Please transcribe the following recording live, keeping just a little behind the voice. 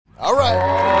All right.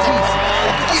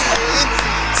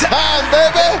 It's time,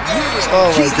 baby. Oh,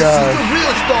 my God. The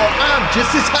real star. I'm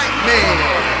just his hype man.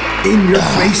 In Your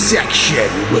Face section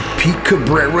with Pete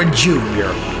Cabrera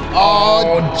Jr.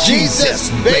 Oh,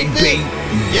 Jesus, baby.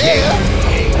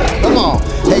 Yeah. Come on.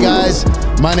 Hey, guys.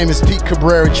 My name is Pete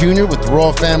Cabrera Jr. with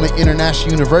Royal Family International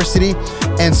University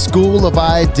and School of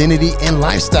Identity and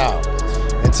Lifestyle.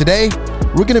 And today,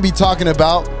 we're going to be talking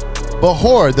about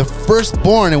Bechor, the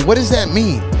firstborn, and what does that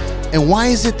mean? And why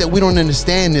is it that we don't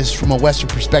understand this from a Western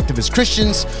perspective as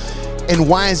Christians? And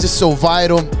why is this so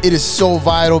vital? It is so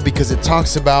vital because it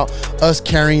talks about us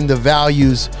carrying the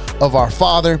values of our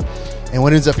Father. And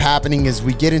what ends up happening is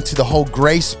we get into the whole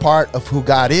grace part of who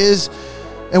God is,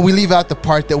 and we leave out the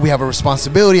part that we have a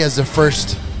responsibility as the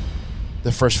first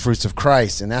fruits of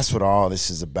Christ. And that's what all this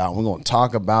is about. We're going to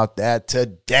talk about that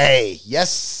today.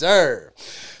 Yes, sir.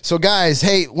 So, guys,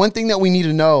 hey, one thing that we need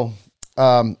to know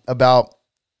about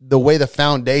the way the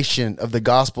foundation of the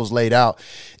gospel is laid out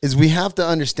is we have to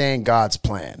understand God's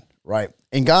plan, right?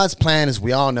 And God's plan, as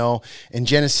we all know, in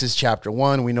Genesis chapter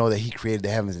 1, we know that he created the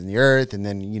heavens and the earth. And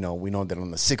then, we know that on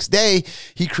the sixth day,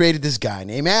 he created this guy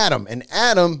named Adam. And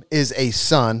Adam is a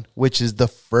son, which is the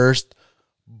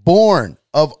firstborn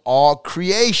of all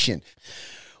creation.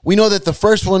 We know that the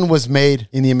first one was made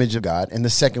in the image of God, and the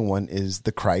second one is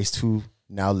the Christ who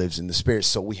now lives in the spirit.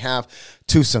 So we have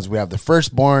two sons. We have the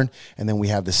firstborn, and then we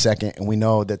have the second. And we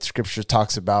know that Scripture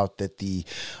talks about that the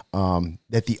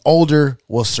older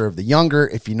will serve the younger.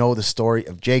 If you know the story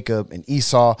of Jacob and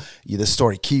Esau, the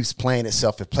story keeps playing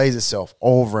itself. It plays itself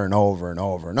over and over and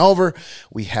over and over.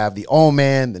 We have the old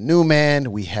man, the new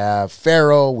man. We have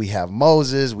Pharaoh. We have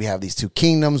Moses. We have these two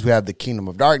kingdoms. We have the kingdom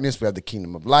of darkness. We have the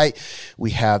kingdom of light.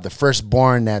 We have the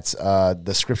firstborn. That's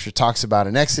the Scripture talks about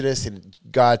in Exodus. And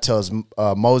God tells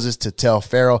Moses to tell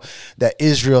Pharaoh that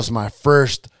Israel's my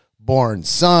firstborn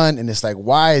son. And it's like,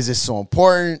 why is this so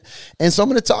important? And so I'm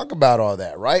going to talk about all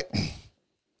that, right?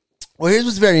 Well, here's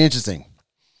what's very interesting.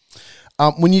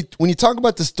 When you talk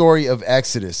about the story of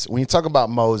Exodus, when you talk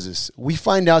about Moses, we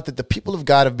find out that the people of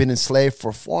God have been enslaved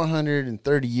for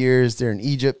 430 years. They're in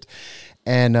Egypt,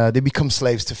 and they become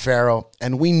slaves to Pharaoh.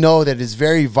 And we know that it's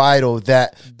very vital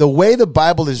that the way the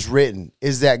Bible is written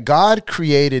is that God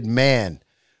created man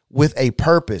with a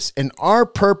purpose. And our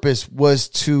purpose was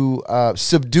to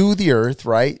subdue the earth,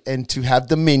 right? And to have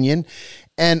dominion.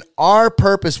 And our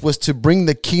purpose was to bring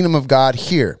the kingdom of God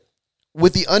here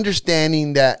with the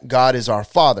understanding that God is our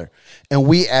Father. And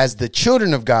we, as the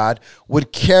children of God,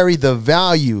 would carry the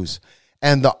values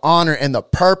and the honor and the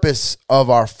purpose of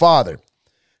our Father.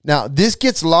 Now, this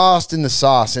gets lost in the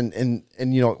sauce. And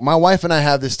my wife and I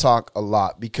have this talk a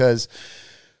lot because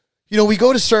we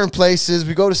go to certain places,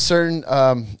 we go to certain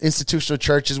institutional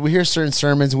churches, we hear certain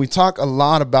sermons, and we talk a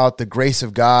lot about the grace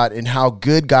of God and how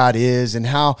good God is and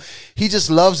how he just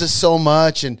loves us so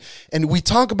much. And we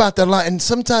talk about that a lot. And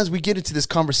sometimes we get into this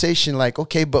conversation like,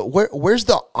 okay, but where's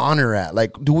the honor at?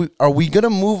 Like, are we going to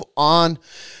move on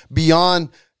beyond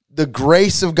the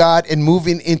grace of God and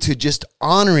moving into just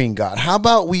honoring God? How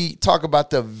about we talk about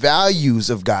the values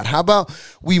of God? How about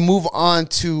we move on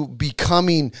to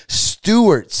becoming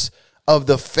stewards of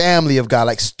the family of God,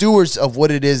 like stewards of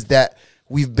what it is that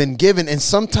we've been given? And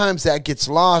sometimes that gets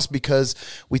lost because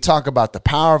we talk about the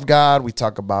power of God, we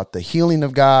talk about the healing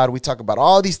of God, we talk about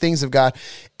all these things of God.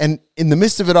 And in the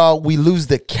midst of it all, we lose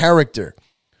the character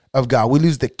of God. We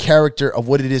lose the character of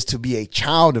what it is to be a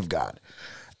child of God.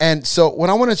 And so what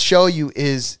I want to show you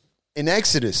is in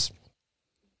Exodus,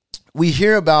 we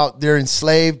hear about they're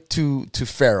enslaved to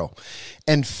Pharaoh.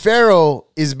 And Pharaoh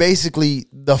is basically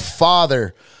the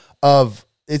father of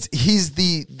he's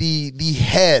the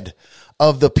head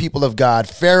of the people of God.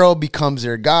 Pharaoh becomes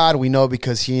their God. We know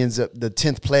because he ends up, the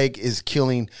 10th plague is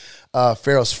killing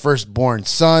Pharaoh's firstborn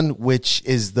son, which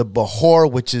is the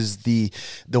Bechor, which is the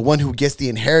one who gets the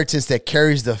inheritance that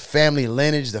carries the family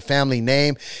lineage, the family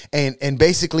name. And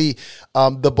basically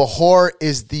the Bechor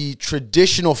is the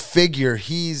traditional figure.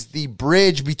 He's the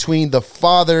bridge between the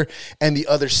father and the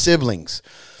other siblings.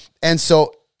 And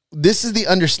so this is the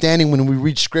understanding when we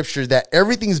read Scripture that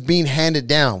everything's being handed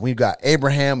down. We've got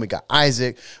Abraham, we got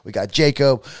Isaac, we got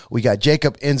Jacob.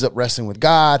 Jacob ends up wrestling with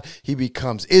God. He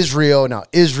becomes Israel. Now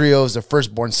Israel is the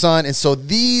firstborn son. And so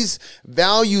these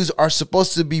values are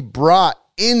supposed to be brought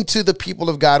into the people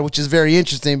of God, which is very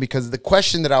interesting because the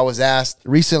question that I was asked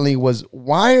recently was,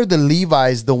 why are the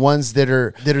Levites the ones that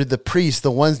are the priests,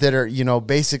 the ones that are,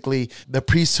 basically the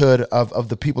priesthood of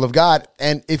the people of God?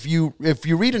 And if you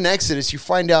read in Exodus, you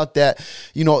find out that,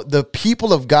 the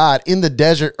people of God in the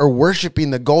desert are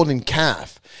worshiping the golden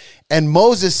calf. And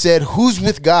Moses said, who's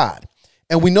with God?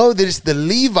 And we know that it's the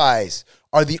Levites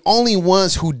are the only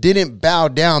ones who didn't bow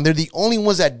down. They're the only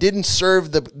ones that didn't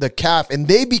serve the calf, and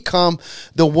they become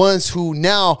the ones who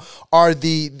now are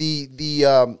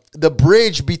the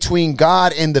bridge between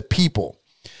God and the people.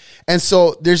 And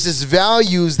so there's this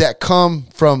values that come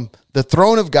from the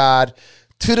throne of God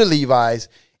to the Levites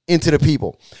into the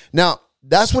people. Now,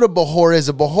 that's what a Bechor is.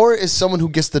 A Bechor is someone who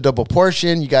gets the double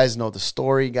portion. You guys know the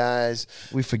story, guys.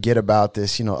 We forget about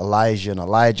this, Elijah and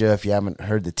Elijah, if you haven't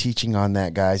heard the teaching on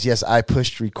that, guys. Yes, I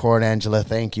pushed record, Angela.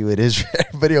 Thank you. It is,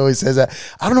 everybody always says that.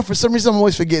 I don't know, for some reason, I'm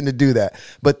always forgetting to do that.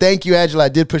 But thank you, Angela. I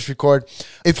did push record.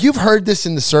 If you've heard this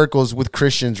in the circles with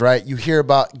Christians, right, you hear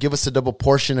about give us a double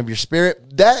portion of your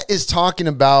spirit. That is talking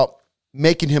about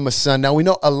making him a son. Now, we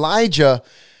know Elijah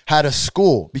had a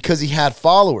school because he had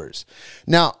followers.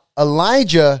 Now,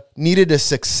 Elijah needed a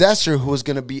successor who was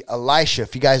going to be Elisha.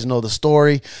 If you guys know the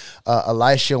story,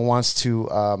 Elisha wants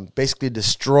to basically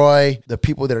destroy the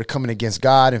people that are coming against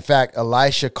God. In fact,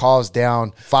 Elisha calls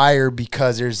down fire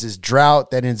because there's this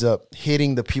drought that ends up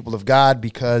hitting the people of God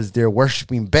because they're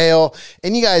worshiping Baal.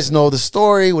 And you guys know the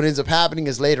story. What ends up happening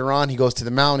is later on, he goes to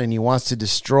the mountain and he wants to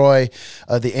destroy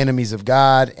the enemies of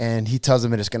God. And he tells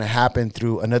them that it's going to happen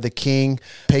through another king,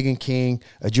 pagan king,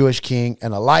 a Jewish king,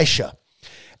 and Elisha.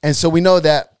 And so we know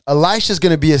that Elisha is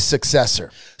going to be a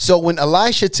successor. So when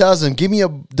Elisha tells him, give me a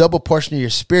double portion of your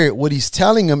spirit, what he's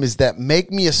telling him is that make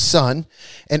me a son,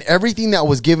 and everything that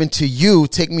was given to you,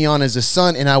 take me on as a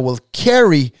son, and I will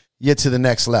carry you to the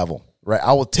next level. Right,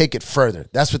 I will take it further.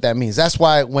 That's what that means. That's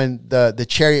why when the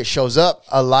chariot shows up,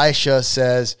 Elisha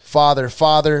says, Father,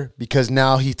 Father, because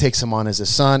now he takes him on as a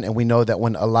son. And we know that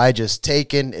when Elijah is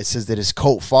taken, it says that his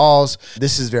coat falls.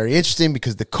 This is very interesting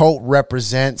because the coat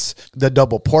represents the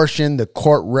double portion. The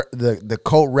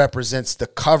coat represents the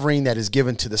covering that is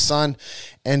given to the son.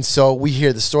 And so we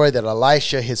hear the story that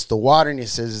Elisha hits the water and he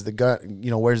says,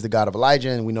 where's the God of Elijah?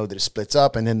 And we know that it splits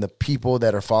up. And then the people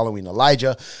that are following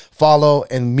Elijah follow,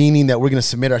 and meaning that we're going to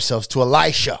submit ourselves to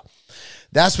Elisha.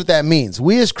 That's what that means.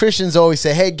 We as Christians always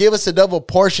say, hey, give us a double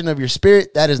portion of your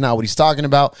spirit. That is not what he's talking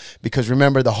about, because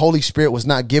remember, the Holy Spirit was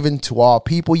not given to all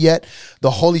people yet. The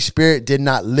Holy Spirit did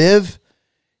not live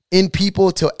in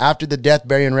people till after the death,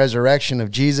 burial, and resurrection of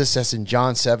Jesus. That's in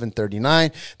John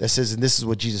 7:39. That says, and this is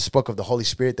what Jesus spoke of the Holy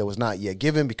Spirit that was not yet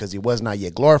given because he was not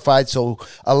yet glorified. So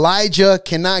Elijah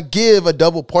cannot give a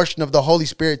double portion of the Holy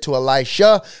Spirit to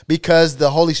Elisha because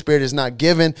the Holy Spirit is not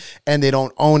given and they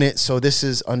don't own it. So this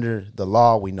is under the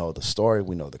law. We know the story.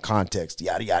 We know the context,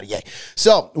 yada, yada, yada.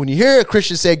 So when you hear a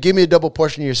Christian say, give me a double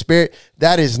portion of your spirit,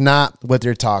 that is not what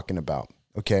they're talking about.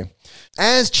 Okay.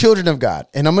 As children of God,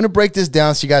 and I'm going to break this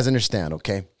down so you guys understand.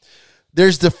 Okay.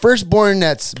 There's the firstborn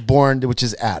that's born, which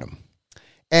is Adam.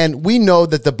 And we know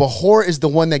that the Bechor is the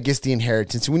one that gets the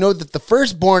inheritance. We know that the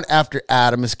firstborn after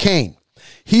Adam is Cain.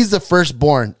 He's the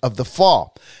firstborn of the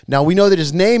fall. Now we know that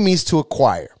his name means to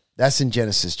acquire. That's in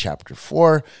Genesis chapter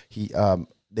 4.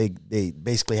 They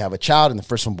basically have a child, and the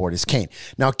first one born is Cain.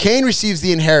 Now Cain receives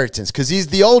the inheritance because he's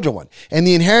the older one. And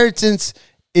the inheritance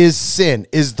is sin,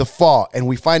 is the fall. And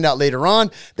we find out later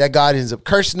on that God ends up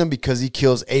cursing him because he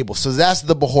kills Abel. So that's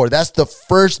the Bechor. That's the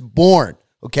firstborn,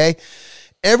 okay?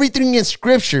 Everything in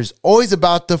Scripture is always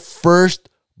about the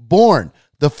firstborn.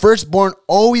 The firstborn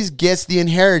always gets the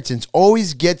inheritance,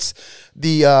 always gets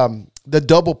the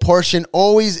double portion,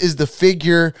 always is the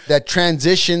figure that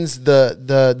transitions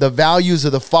the values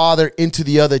of the father into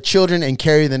the other children and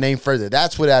carry the name further.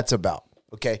 That's what that's about.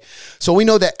 Okay, so we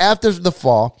know that after the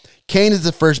fall, Cain is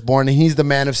the firstborn and he's the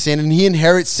man of sin and he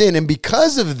inherits sin. And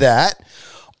because of that,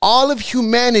 all of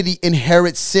humanity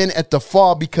inherits sin at the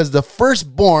fall because the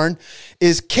firstborn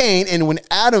is Cain. And when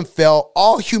Adam fell,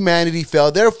 all humanity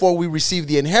fell. Therefore, we receive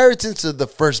the inheritance of the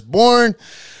firstborn,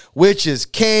 which is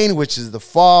Cain, which is the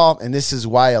fall. And this is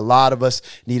why a lot of us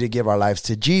need to give our lives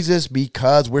to Jesus,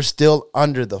 because we're still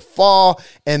under the fall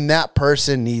and that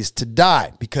person needs to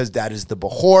die, because that is the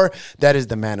Bechor, that is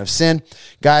the man of sin.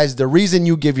 Guys, the reason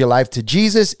you give your life to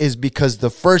Jesus is because the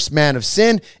first man of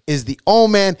sin is the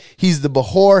old man. He's the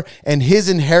Bechor, and his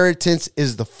inheritance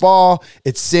is the fall.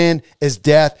 It's sin, it's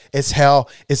death, it's hell,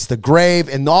 it's the grave.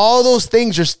 And all those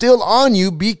things are still on you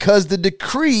because the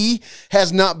decree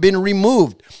has not been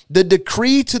removed. The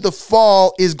decree to the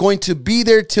fall is going to be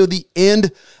there till the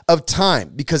end of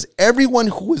time, because everyone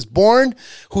who is born,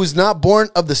 who is not born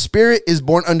of the Spirit, is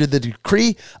born under the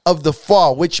decree of the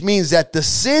fall, which means that the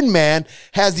sin man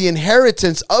has the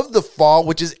inheritance of the fall,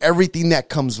 which is everything that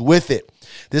comes with it.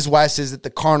 This is why it says that the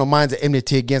carnal mind's are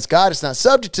enmity against God. It's not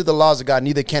subject to the laws of God,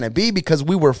 neither can it be, because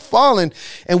we were fallen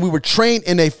and we were trained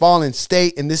in a fallen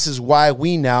state. And this is why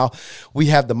we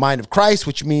have the mind of Christ,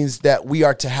 which means that we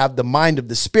are to have the mind of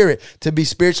the Spirit. To be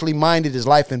spiritually minded is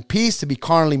life and peace. To be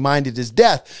carnally minded is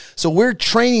death. So we're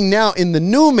training now in the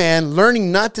new man,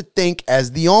 learning not to think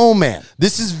as the old man.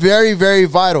 This is very, very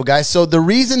vital, guys. So the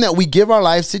reason that we give our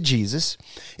lives to Jesus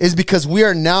is because we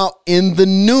are now in the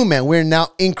new man. We're now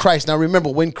in Christ. Now remember,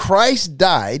 when Christ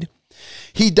died,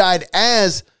 he died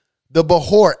as the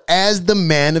Bechor, as the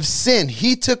man of sin.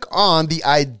 He took on the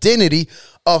identity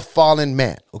of fallen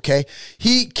man, okay?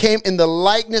 He came in the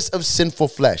likeness of sinful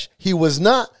flesh. He was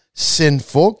not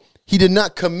sinful. He did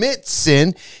not commit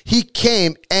sin. He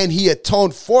came and he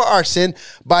atoned for our sin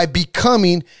by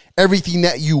becoming everything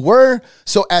that you were.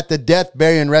 So at the death,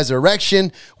 burial, and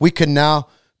resurrection, we can now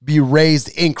be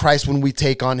raised in Christ when we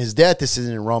take on his death. This is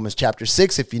in Romans chapter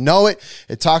 6. If you know it,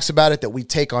 it talks about it, that we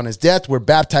take on his death. We're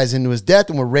baptized into his death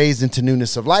and we're raised into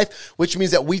newness of life, which means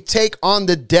that we take on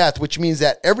the death, which means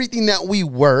that everything that we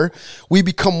were, we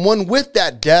become one with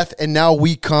that death. And now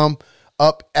we come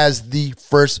up as the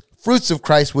first fruits of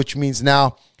Christ, which means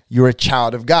now you're a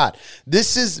child of God.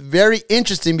 This is very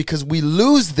interesting because we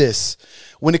lose this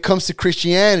when it comes to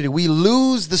Christianity. We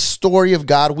lose the story of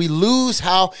God. We lose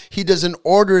how he doesn't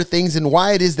order things, and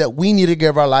why it is that we need to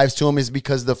give our lives to him is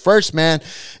because the first man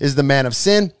is the man of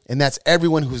sin, and that's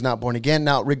everyone who's not born again.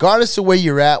 Now, regardless of where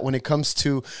you're at when it comes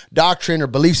to doctrine or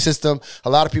belief system, a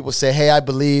lot of people say, hey, I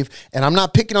believe, and I'm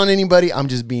not picking on anybody. I'm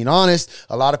just being honest.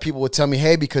 A lot of people would tell me,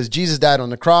 hey, because Jesus died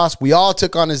on the cross, we all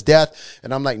took on his death.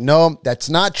 And I'm like, no, that's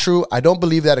not true. I don't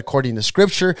believe that according to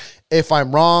scripture. If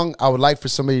I'm wrong, I would like for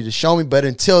somebody to show me. But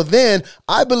until then,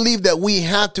 I believe that we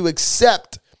have to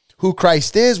accept who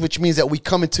Christ is, which means that we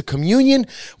come into communion,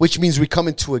 which means we come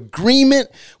into agreement,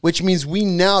 which means we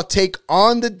now take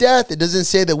on the death. It doesn't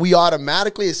say that we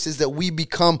automatically, it says that we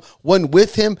become one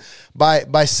with him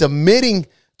by submitting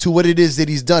to what it is that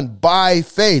he's done by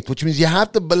faith, which means you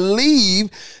have to believe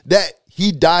that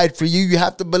he died for you. You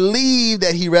have to believe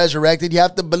that he resurrected. You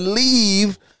have to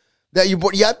believe that you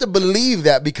have to believe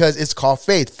that, because it's called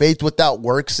faith. Faith without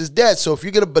works is dead. So if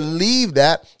you're going to believe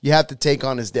that, you have to take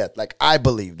on his death. Like I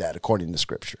believe that according to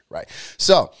scripture, right?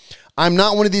 So I'm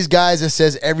not one of these guys that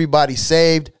says everybody's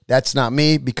saved. That's not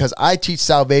me, because I teach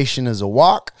salvation as a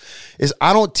walk.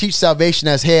 I don't teach salvation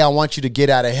as, hey, I want you to get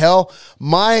out of hell.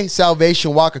 My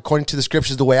salvation walk, according to the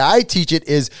scriptures, the way I teach it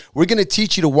is we're going to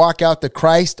teach you to walk out the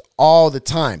Christ all the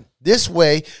time. This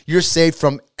way, you're saved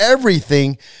from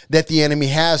everything that the enemy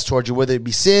has towards you, whether it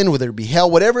be sin, whether it be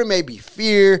hell, whatever it may be,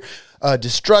 fear,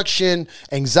 destruction,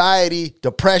 anxiety,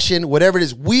 depression, whatever it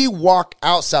is. We walk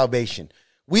out salvation.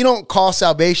 We don't call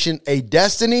salvation a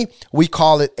destiny. We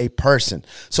call it a person.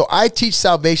 So I teach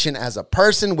salvation as a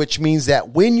person, which means that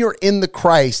when you're in the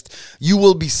Christ, you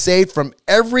will be saved from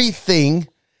everything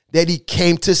that he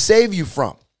came to save you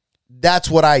from.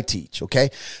 That's what I teach, okay?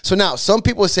 So now, some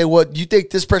people say, well, do you think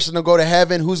this person will go to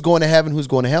heaven? Who's going to heaven? Who's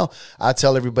going to hell? I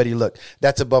tell everybody, look,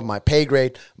 that's above my pay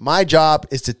grade. My job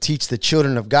is to teach the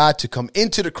children of God to come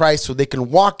into the Christ so they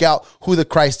can walk out who the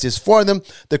Christ is for them,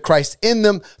 the Christ in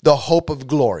them, the hope of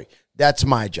glory. That's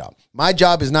my job. My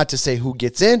job is not to say who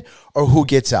gets in or who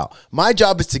gets out. My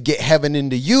job is to get heaven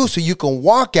into you so you can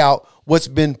walk out what's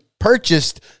been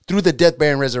purchased through the death,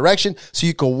 burial, and resurrection, so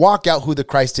you can walk out who the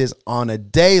Christ is on a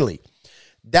daily.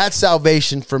 That's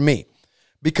salvation for me,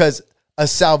 because a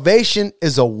salvation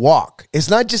is a walk. It's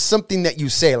not just something that you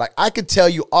say. Like I could tell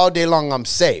you all day long, I'm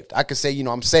saved. I could say,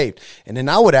 I'm saved. And then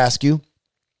I would ask you,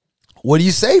 what are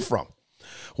you saved from?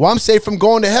 Well, I'm saved from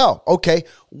going to hell. Okay.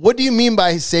 What do you mean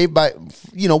by saved by,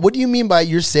 what do you mean by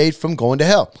you're saved from going to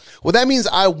hell? Well, that means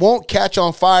I won't catch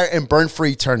on fire and burn for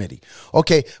eternity.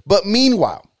 Okay. But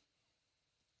meanwhile,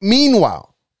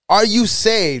 are you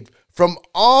saved from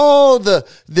all the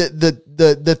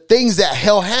things that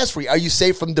hell has for you? Are you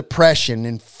saved from depression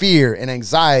and fear and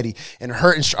anxiety and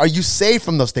hurt? And are you saved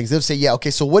from those things? They'll say, yeah,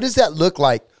 okay, so what does that look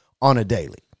like on a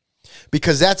daily?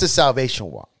 Because that's a salvation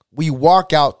walk. We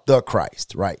walk out the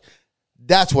Christ, right?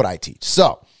 That's what I teach.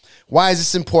 So why is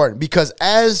this important? Because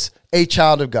as a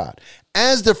child of God,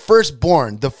 as the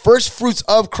firstborn, the first fruits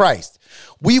of Christ,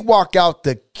 we walk out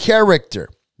the character,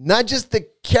 not just the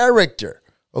character.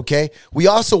 Okay, we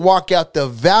also walk out the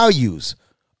values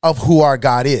of who our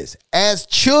God is. As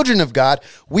children of God,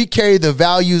 we carry the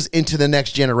values into the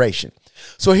next generation.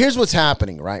 So here's what's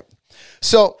happening, right?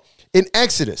 So in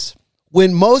Exodus,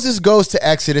 when Moses goes to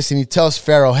Exodus and he tells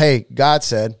Pharaoh, hey, God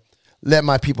said, let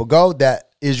my people go,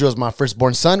 that Israel's my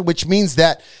firstborn son, which means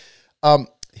that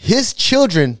his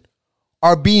children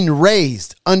are being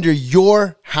raised under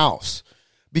your house.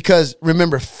 Because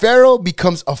remember, Pharaoh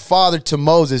becomes a father to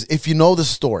Moses. If you know the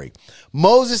story,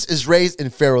 Moses is raised in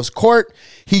Pharaoh's court.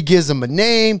 He gives him a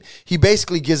name. He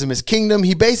basically gives him his kingdom.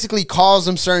 He basically calls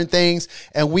him certain things.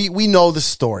 And we know the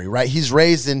story, right? He's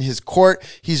raised in his court.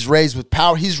 He's raised with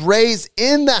power. He's raised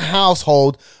in the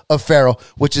household of Pharaoh,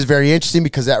 which is very interesting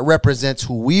because that represents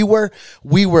who we were.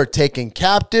 We were taken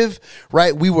captive,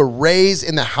 right? We were raised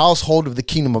in the household of the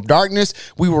kingdom of darkness.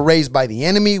 We were raised by the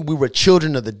enemy. We were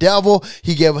children of the devil.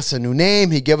 He gave us a new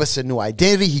name. He gave us a new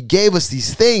identity. He gave us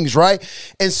these things, right?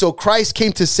 And so Christ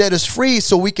came to set us free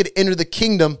so we could enter the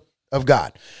kingdom of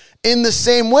God. In the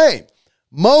same way,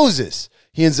 Moses,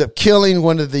 he ends up killing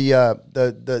one of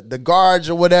the guards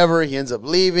or whatever. He ends up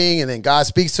leaving, and then God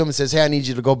speaks to him and says, hey, I need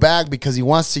you to go back, because he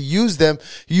wants to use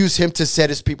him to set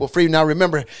his people free. Now,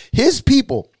 remember, his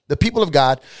people, the people of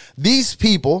God, these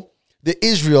people, the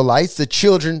Israelites, the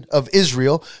children of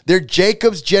Israel, they're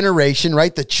Jacob's generation,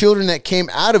 right? The children that came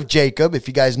out of Jacob. If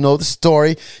you guys know the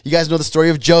story, you guys know the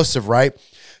story of Joseph, right?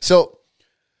 So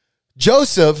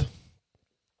Joseph,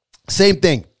 same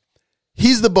thing.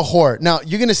 He's the Bechor. Now,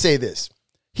 you're going to say this.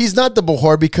 He's not the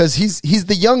Bechor because he's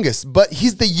the youngest, but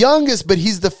he's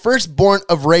the firstborn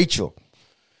of Rachel.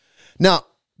 Now,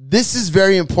 this is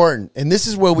very important, and this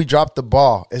is where we drop the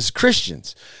ball as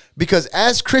Christians, because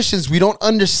as Christians, we don't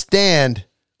understand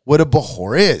what a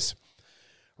Bechor is.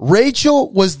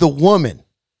 Rachel was the woman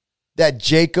that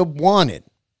Jacob wanted.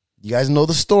 You guys know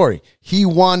the story. He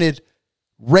wanted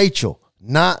Rachel,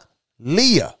 not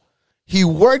Leah. He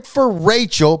worked for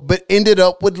Rachel, but ended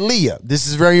up with Leah. This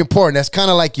is very important. That's kind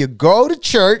of like you go to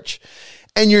church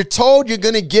and you're told you're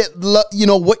going to get,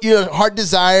 what your heart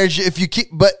desires.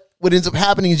 But what ends up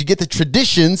happening is you get the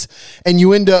traditions and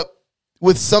you end up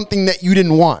with something that you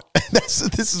didn't want. This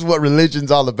is what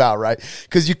religion's all about, right?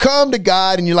 Because you come to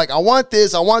God and you're like, I want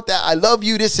this, I want that, I love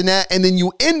you, this and that. And then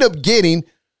you end up getting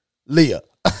Leah.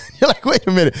 You're like, wait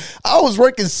a minute. I was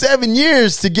working 7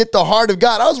 years to get the heart of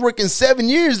God. I was working 7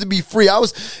 years to be free.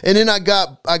 And then I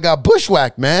got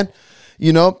bushwhacked, man.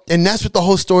 And that's what the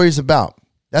whole story is about.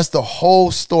 That's the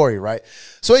whole story, right?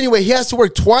 So anyway, he has to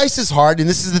work twice as hard. And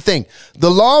this is the thing.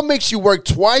 The law makes you work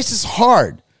twice as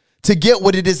hard to get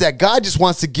what it is that God just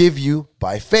wants to give you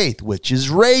by faith, which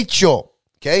is Rachel.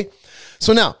 Okay.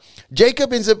 So now,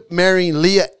 Jacob ends up marrying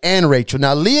Leah and Rachel.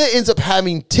 Now, Leah ends up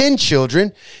having 10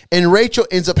 children, and Rachel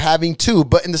ends up having 2.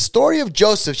 But in the story of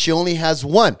Joseph, she only has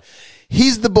 1.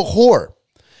 He's the Bechor.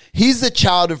 He's the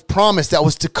child of promise that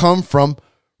was to come from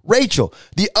Rachel.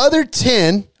 The other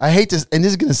 10, I hate this, and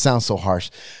this is going to sound so harsh.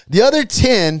 The other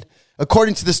 10,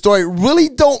 according to the story, really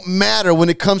don't matter when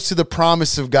it comes to the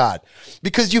promise of God.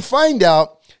 Because you find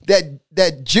out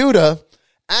that Judah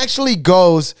actually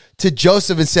goes to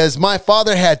Joseph and says, my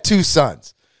father had 2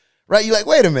 sons, right? You're like,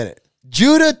 wait a minute.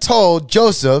 Judah told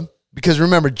Joseph, because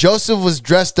remember, Joseph was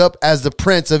dressed up as the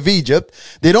prince of Egypt.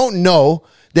 They don't know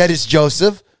that it's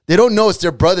Joseph. They don't know it's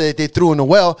their brother that they threw in the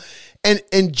well. And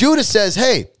Judah says,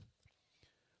 hey,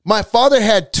 my father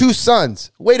had 2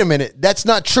 sons. Wait a minute. That's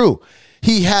not true.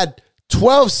 He had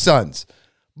 12 sons.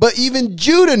 But even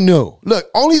Judah knew, look,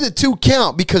 only the 2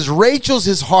 count because Rachel's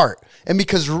his heart. And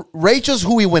because Rachel's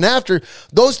who he went after,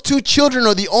 those 2 children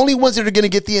are the only ones that are going to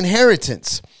get the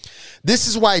inheritance. This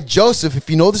is why Joseph, if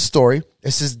you know the story,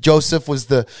 it says Joseph was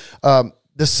the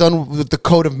son with the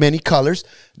coat of many colors.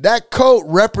 That coat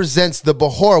represents the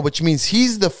Bechor, which means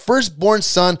he's the firstborn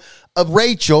son of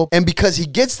Rachel. And because he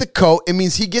gets the coat, it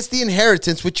means he gets the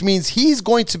inheritance, which means he's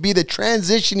going to be the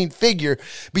transitioning figure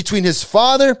between his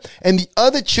father and the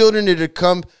other children that had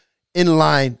come in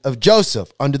line of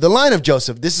Joseph, under the line of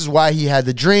Joseph. This is why he had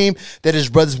the dream that his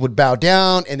brothers would bow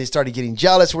down and they started getting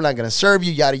jealous. We're not going to serve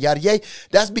you, yada, yada, yada.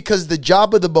 That's because the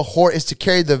job of the Bechor is to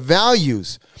carry the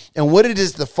values and what it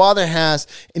is the father has,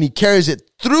 and he carries it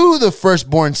through the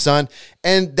firstborn son,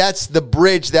 and that's the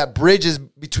bridge that bridges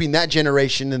between that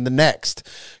generation and the next.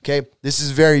 Okay, this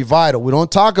is very vital. We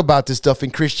don't talk about this stuff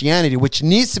in Christianity, which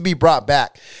needs to be brought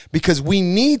back, because we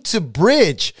need to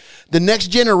bridge the next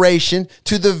generation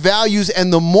to the values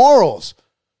and the morals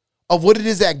of what it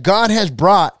is that God has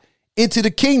brought into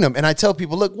the kingdom. And I tell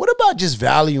people, look, what about just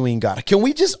valuing God? Can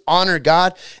we just honor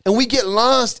God? And we get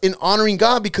lost in honoring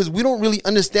God because we don't really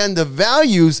understand the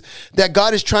values that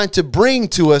God is trying to bring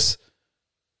to us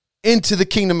into the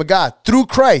kingdom of God through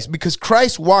Christ, because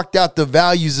Christ walked out the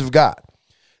values of God.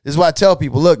 This is why I tell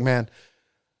people, look, man,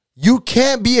 you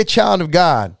can't be a child of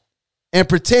God and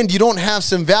pretend you don't have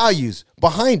some values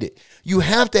behind it. You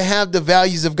have to have the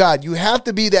values of God. You have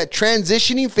to be that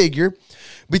transitioning figure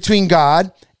between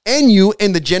God and you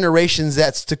and the generations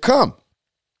that's to come.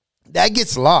 That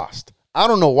gets lost. I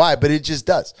don't know why, but it just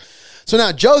does. So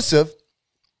now Joseph,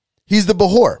 He's the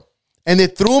Bechor. And they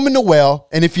threw him in the well.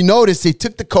 And if you notice, they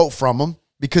took the coat from him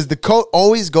because the coat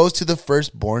always goes to the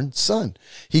firstborn son.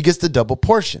 He gets the double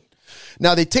portion.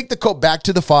 Now, they take the coat back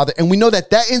to the father. And we know that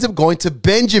that ends up going to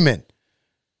Benjamin.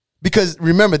 Because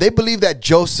remember, they believe that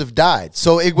Joseph died.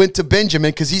 So it went to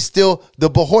Benjamin because he's still the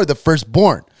Bechor, the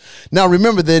firstborn. Now,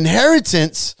 remember, the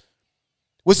inheritance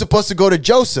was supposed to go to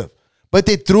Joseph. But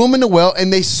they threw him in the well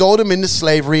and they sold him into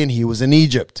slavery and he was in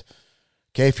Egypt.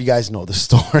 Okay, if you guys know the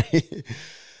story.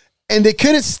 And they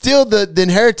couldn't steal the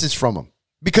inheritance from him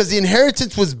because the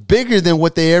inheritance was bigger than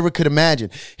what they ever could imagine.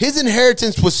 His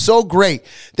inheritance was so great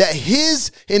that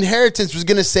his inheritance was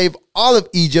going to save all of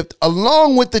Egypt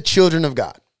along with the children of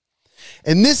God.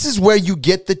 And this is where you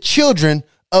get the children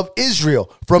of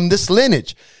Israel from this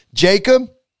lineage. Jacob,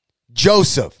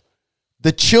 Joseph.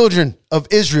 The children of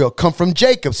Israel come from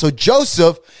Jacob. So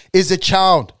Joseph is a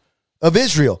child of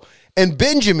Israel. And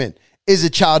Benjamin is a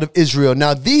child of Israel.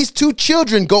 Now, these two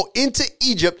children go into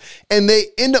Egypt and they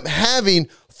end up having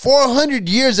 400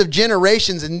 years of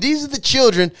generations. And these are the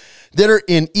children that are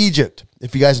in Egypt.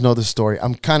 If you guys know the story,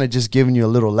 I'm kind of just giving you a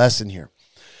little lesson here.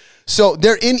 So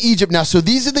they're in Egypt now. So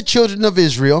these are the children of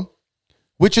Israel,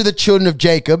 which are the children of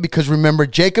Jacob. Because remember,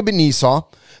 Jacob and Esau,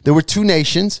 there were two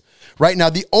nations. Right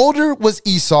now, the older was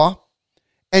Esau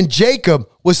and Jacob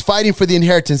was fighting for the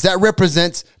inheritance. That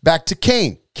represents back to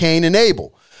Cain and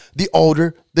Abel. The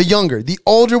older, the younger. The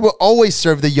older will always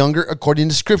serve the younger according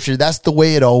to scripture. That's the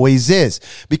way it always is.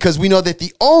 Because we know that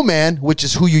the old man, which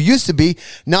is who you used to be,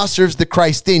 now serves the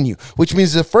Christ in you. Which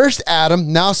means the first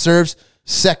Adam now serves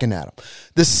second Adam.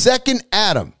 The second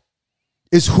Adam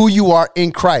is who you are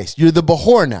in Christ. You're the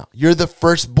Bechor now. You're the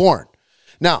firstborn.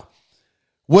 Now,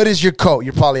 what is your coat?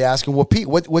 You're probably asking, well, Pete,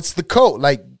 what's the coat?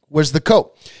 Like, where's the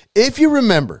coat? If you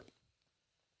remember,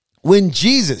 when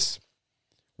Jesus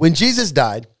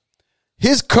died,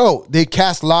 his coat, they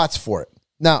cast lots for it.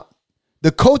 Now,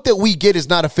 the coat that we get is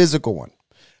not a physical one.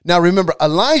 Now, remember,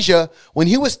 Elijah, when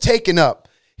he was taken up,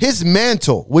 his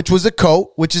mantle, which was a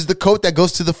coat, which is the coat that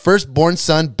goes to the firstborn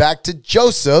son back to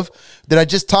Joseph that I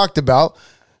just talked about.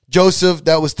 Joseph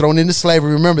that was thrown into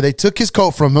slavery. Remember, they took his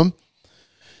coat from him.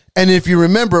 And if you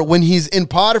remember, when he's in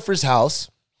Potiphar's house,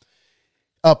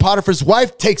 Potiphar's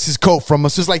wife takes his coat from him.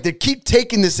 So it's like they keep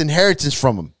taking this inheritance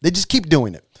from him. They just keep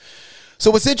doing it.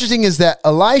 So what's interesting is that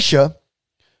Elisha,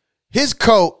 his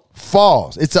coat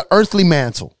falls. It's an earthly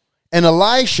mantle. And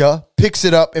Elisha picks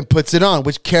it up and puts it on,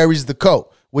 which carries the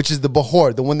coat, which is the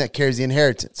Bechor, the one that carries the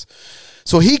inheritance.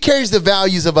 So he carries the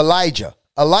values of Elijah.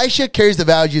 Elisha carries the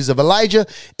values of Elijah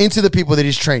into the people that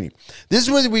he's training. This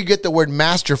is where we get the word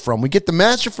master from. We get the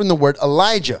master from the word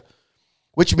Elijah,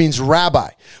 which means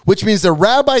rabbi, which means the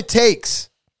rabbi takes,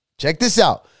 check this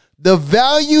out, the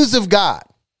values of God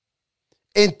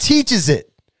and teaches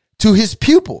it to his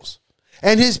pupils.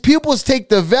 And his pupils take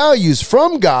the values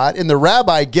from God, and the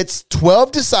rabbi gets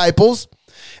 12 disciples,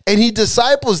 and he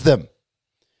disciples them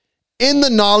in the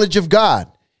knowledge of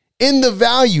God, in the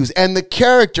values and the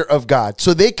character of God,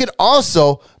 so they could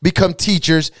also become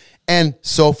teachers and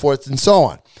so forth and so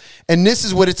on. And this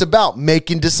is what it's about,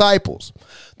 making disciples.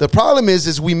 The problem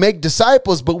is we make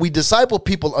disciples, but we disciple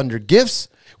people under gifts.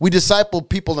 We disciple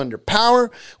people under power.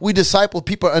 We disciple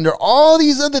people under all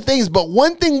these other things. But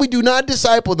one thing we do not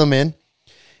disciple them in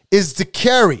is to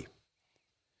carry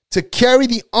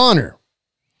the honor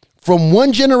from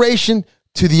one generation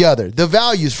to the other. The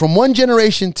values from one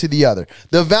generation to the other.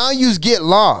 The values get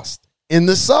lost in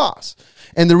the sauce.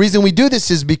 And the reason we do this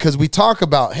is because we talk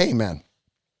about, hey, man,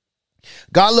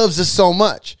 God loves us so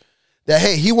much that,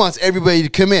 hey, he wants everybody to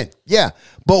come in. Yeah,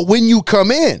 but when you come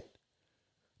in,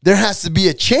 there has to be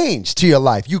a change to your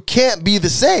life. You can't be the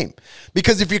same.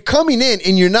 Because if you're coming in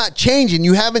and you're not changing,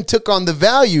 you haven't took on the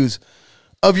values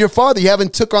of your Father. You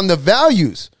haven't took on the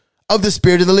values of the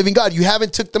Spirit of the living God. You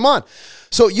haven't took them on.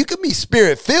 So you can be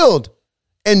Spirit-filled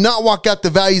and not walk out the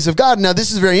values of God. Now,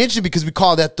 this is very interesting because we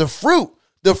call that the fruit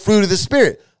of the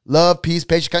Spirit. Love, peace,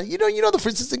 patience, kindness. You know the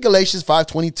fruits. It's in Galatians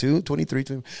 5:22,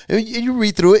 23. And you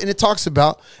read through it and it talks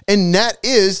about, and that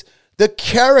is the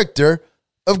character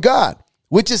of God,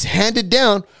 which is handed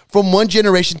down from one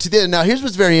generation to the other. Now, here's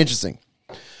what's very interesting.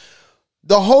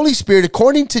 The Holy Spirit,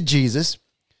 according to Jesus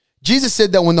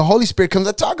said that when the Holy Spirit comes,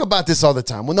 I talk about this all the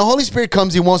time. When the Holy Spirit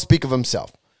comes, he won't speak of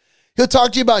himself. He'll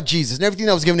talk to you about Jesus and everything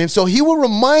that was given to him. So he will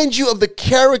remind you of the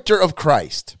character of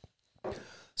Christ.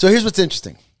 So here's what's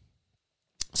interesting.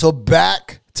 So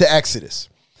back to Exodus.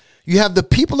 You have the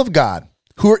people of God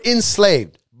who are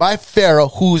enslaved by Pharaoh,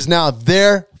 who's now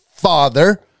their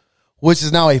father, which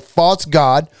is now a false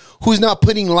god, who's now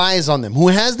putting lies on them, who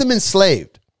has them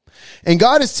enslaved. And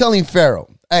God is telling Pharaoh,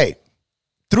 hey,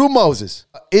 through Moses,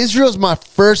 Israel's my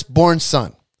firstborn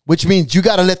son, which means you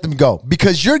got to let them go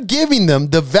because you're giving them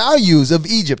the values of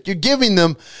Egypt. You're giving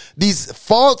them these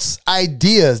false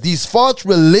ideas, these false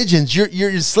religions.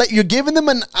 You're giving them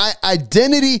an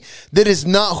identity that is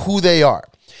not who they are.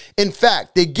 In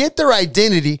fact, they get their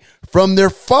identity from their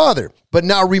father. But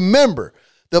now remember,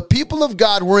 the people of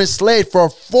God were enslaved for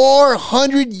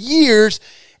 400 years,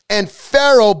 and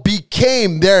Pharaoh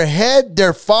became their head,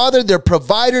 their father, their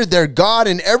provider, their God,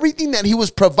 and everything that he was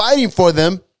providing for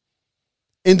them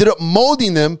ended up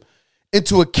molding them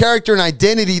into a character and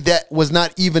identity that was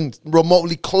not even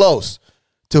remotely close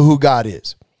to who God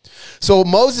is. So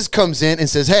Moses comes in and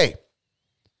says, hey,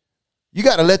 you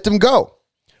got to let them go.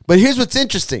 But here's what's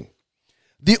interesting.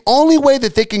 The only way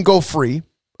that they can go free,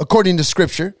 according to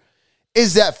scripture,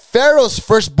 is that Pharaoh's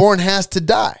firstborn has to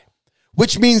die,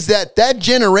 which means that that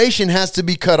generation has to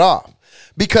be cut off.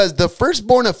 Because the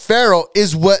firstborn of Pharaoh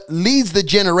is what leads the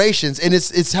generations, and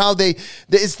it's how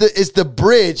it's the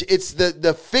bridge, it's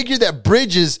the figure that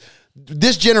bridges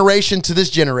this generation to this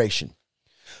generation.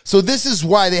 So this is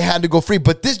why they had to go free,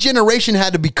 but this generation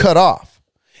had to be cut off,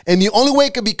 and the only way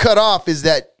it could be cut off is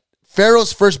that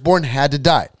Pharaoh's firstborn had to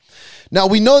die. Now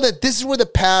we know that this is where the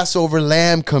Passover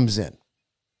lamb comes in.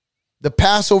 The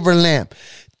Passover lamb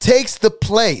takes the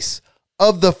place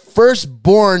of the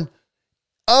firstborn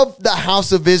of the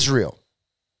house of Israel.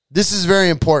 This is very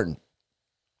important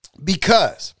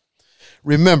because,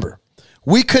 remember,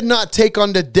 we could not take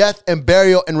on the death and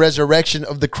burial and resurrection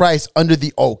of the Christ under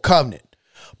the old covenant.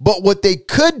 But what they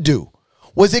could do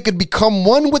was they could become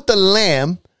one with the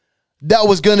lamb that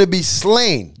was going to be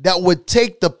slain, that would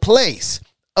take the place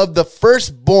of the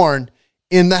firstborn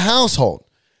in the household.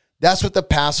 That's what the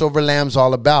Passover lamb's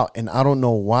all about. And I don't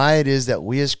know why it is that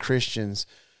we as Christians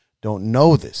don't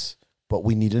know this. But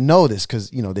we need to know this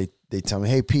because, they tell me,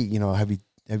 hey, Pete,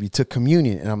 have you took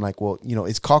communion? And I'm like, well,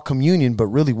 it's called communion, but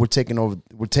really we're taking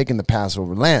the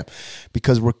Passover lamb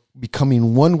because we're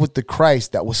becoming one with the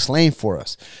Christ that was slain for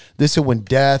us. This is when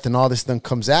death and all this thing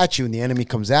comes at you and the enemy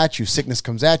comes at you, sickness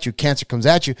comes at you, cancer comes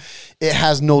at you. It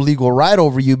has no legal right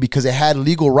over you because it had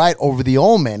legal right over the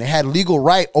old man. It had legal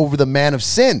right over the man of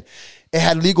sin. It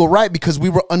had legal right because we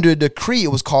were under a decree.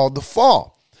 It was called the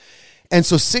fall. And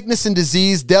so sickness and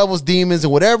disease, devils, demons,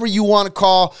 and whatever you want to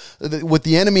call what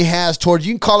the enemy has towards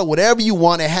you, can call it whatever you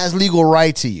want. It has legal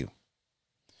right to you.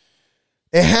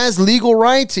 It has legal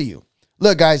right to you.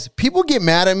 Look, guys, people get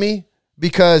mad at me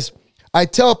because I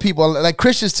tell people, like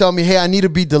Christians tell me, hey, I need to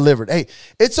be delivered. Hey,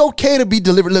 it's okay to be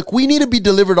delivered. Look, we need to be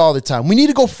delivered all the time. We need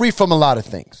to go free from a lot of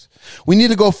things. We need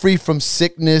to go free from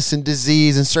sickness and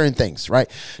disease and certain things, right?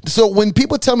 So when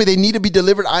people tell me they need to be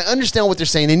delivered, I understand what they're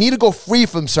saying. They need to go free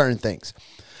from certain things,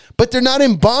 but they're not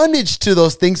in bondage to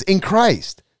those things in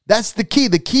Christ. That's the key.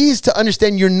 The key is to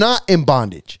understand you're not in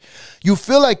bondage. You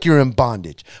feel like you're in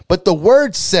bondage, but the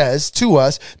word says to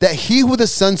us that he who the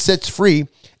Son sets free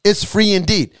is free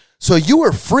indeed. So you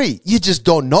are free. You just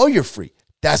don't know you're free.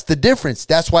 That's the difference.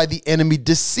 That's why the enemy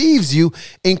deceives you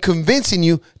in convincing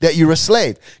you that you're a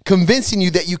slave, convincing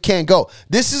you that you can't go.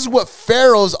 This is what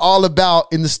Pharaoh's all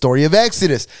about in the story of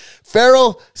Exodus.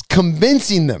 Pharaoh is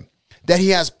convincing them that he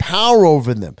has power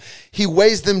over them. He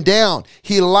weighs them down.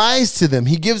 He lies to them.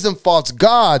 He gives them false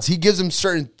gods. He gives them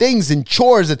certain things and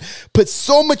chores and puts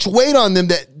so much weight on them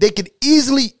that they could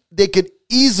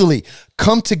easily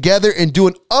come together and do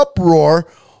an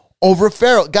uproar over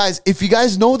Pharaoh. Guys, if you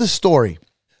guys know the story,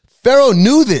 Pharaoh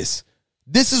knew this.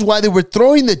 This is why they were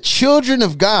throwing the children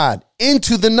of God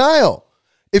into the Nile.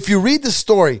 If you read the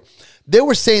story, they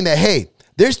were saying that, hey,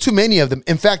 there's too many of them.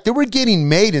 In fact, they were getting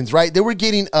maidens, right? They were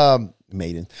getting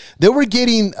maidens. They were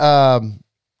getting the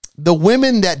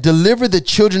women that deliver the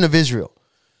children of Israel.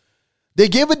 They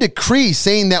gave a decree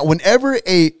saying that whenever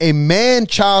a man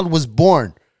child was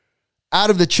born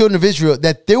out of the children of Israel,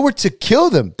 that they were to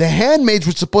kill them. The handmaids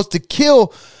were supposed to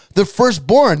kill the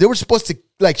firstborn. They were supposed to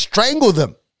strangle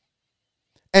them.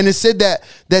 And it said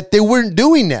that they weren't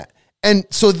doing that. And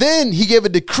so then he gave a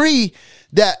decree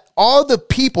that all the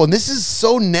people, and this is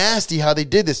so nasty how they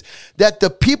did this, that the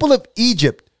people of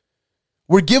Egypt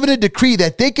were given a decree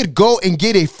that they could go and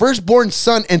get a firstborn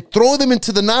son and throw them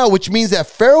into the Nile, which means that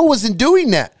Pharaoh wasn't doing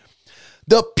that.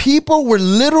 The people were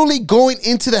literally going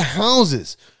into the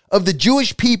houses of the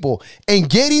Jewish people and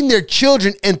getting their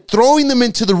children and throwing them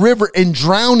into the river and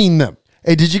drowning them.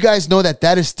 Hey, did you guys know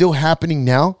that is still happening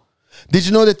now? Did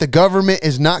you know that the government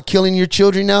is not killing your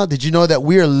children now? Did you know that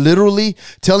we are literally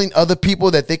telling other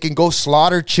people that they can go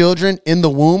slaughter children in the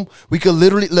womb? We could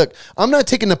literally, look, I'm not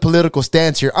taking a political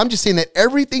stance here. I'm just saying that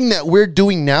everything that we're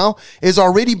doing now has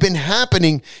already been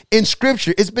happening in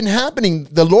Scripture. It's been happening.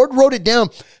 The Lord wrote it down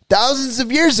thousands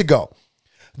of years ago.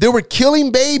 They were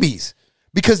killing babies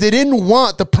because they didn't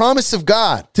want the promise of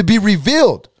God to be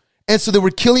revealed. And so they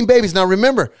were killing babies. Now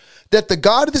remember that the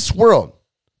God of this world,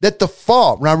 that the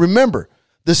fall, now remember,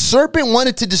 the serpent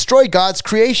wanted to destroy God's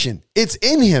creation. It's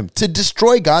in him to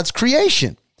destroy God's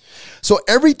creation. So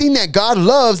everything that God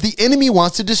loves, the enemy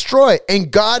wants to destroy.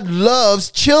 And God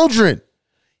loves children.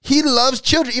 He loves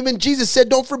children. Even Jesus said,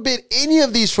 don't forbid any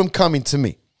of these from coming to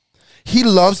me. He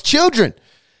loves children.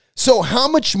 So how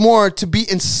much more to be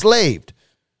enslaved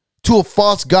to a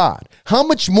false God? How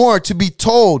much more to be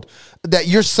told that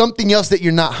you're something else that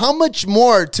you're not? How much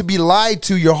more to be lied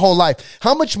to your whole life?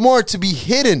 How much more to be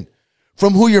hidden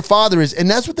from who your father is? And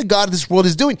that's what the God of this world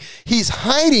is doing. He's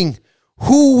hiding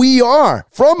who we are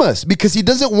from us because he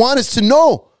doesn't want us to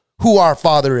know who our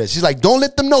father is. He's like, don't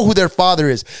let them know who their father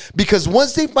is, because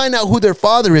once they find out who their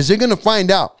father is, they're going to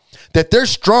find out that they're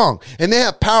strong and they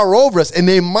have power over us, and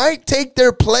they might take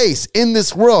their place in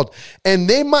this world, and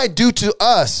they might do to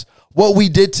us what we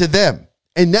did to them.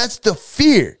 And that's the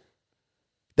fear.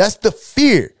 That's the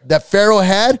fear that Pharaoh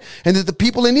had and that the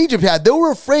people in Egypt had. They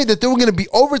were afraid that they were going to be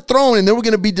overthrown and they were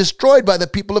going to be destroyed by the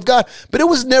people of God. But it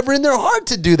was never in their heart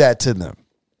to do that to them,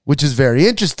 which is very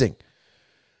interesting.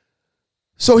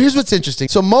 So here's what's interesting.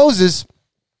 So Moses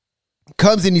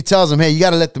comes and he tells them, hey, you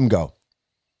got to let them go,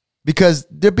 because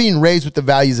they're being raised with the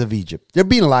values of Egypt. They're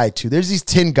being lied to. There's these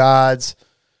 10 gods,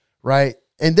 right?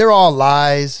 And they're all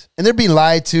lies, and they're being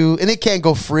lied to, and they can't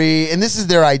go free. And this is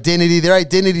their identity. Their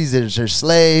identity is they're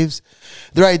slaves.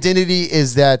 Their identity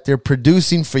is that they're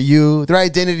producing for you. Their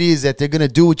identity is that they're going to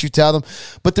do what you tell them.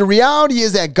 But the reality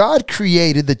is that God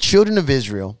created the children of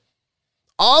Israel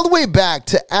all the way back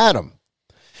to Adam.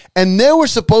 And they were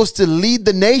supposed to lead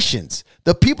the nations.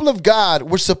 The people of God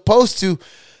were supposed to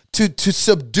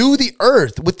subdue the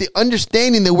earth with the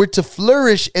understanding that we're to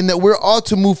flourish and that we're all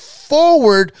to move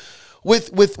forward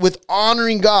with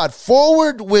honoring God,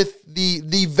 forward with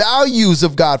the values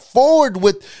of God, forward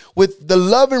with the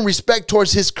love and respect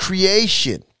towards his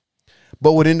creation.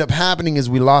 But what ended up happening is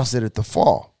we lost it at the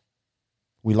fall.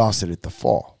 We lost it at the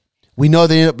fall. We know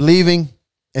they ended up leaving,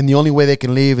 and the only way they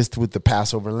can leave is with the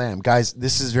Passover lamb. Guys,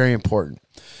 this is very important,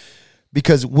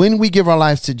 because when we give our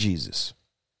lives to Jesus,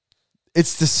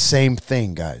 it's the same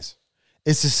thing, guys.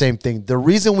 It's the same thing. The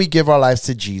reason we give our lives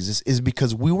to Jesus is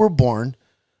because we were born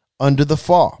under the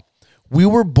fall. We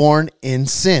were born in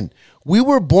sin. We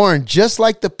were born just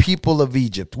like the people of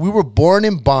Egypt. We were born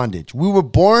in bondage. We were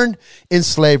born in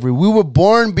slavery. We were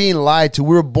born being lied to.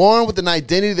 We were born with an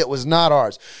identity that was not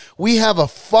ours. We have a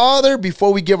father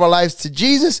before we give our lives to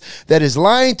Jesus that is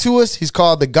lying to us. He's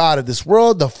called the God of this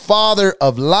world, the father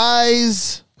of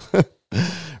lies,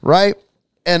 right?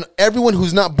 And everyone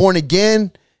who's not born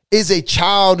again is a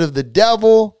child of the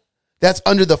devil. That's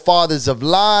under the fathers of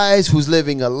lies, who's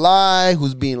living a lie,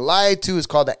 who's being lied to. Is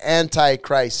called the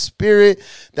Antichrist spirit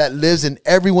that lives in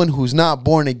everyone who's not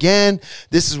born again.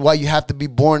 This is why you have to be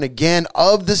born again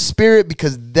of the Spirit,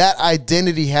 because that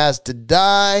identity has to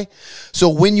die. So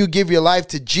when you give your life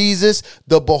to Jesus,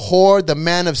 the Bechor, the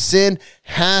man of sin,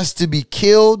 has to be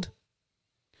killed.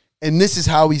 And this is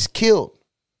how he's killed.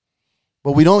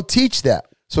 But we don't teach that.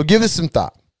 So give this some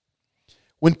thought.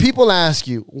 When people ask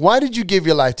you, why did you give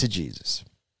your life to Jesus?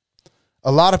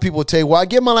 A lot of people will tell you, well, I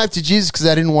gave my life to Jesus because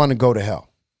I didn't want to go to hell.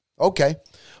 Okay.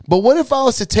 But what if I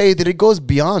was to tell you that it goes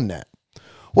beyond that?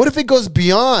 What if it goes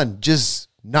beyond just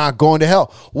not going to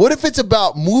hell? What if it's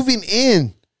about moving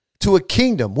in to a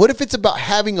kingdom? What if it's about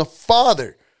having a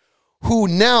father who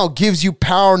now gives you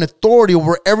power and authority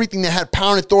over everything that had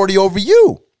power and authority over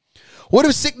you? What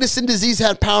if sickness and disease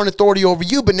had power and authority over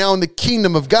you, but now in the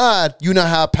kingdom of God, you now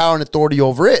have power and authority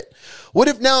over it? What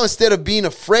if now, instead of being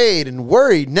afraid and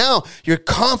worried, now you're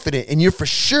confident and you're for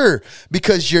sure,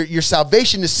 because your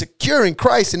salvation is secure in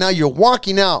Christ, and now you're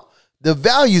walking out the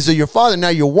values of your father. Now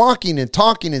you're walking and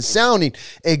talking and sounding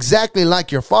exactly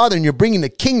like your father, and you're bringing the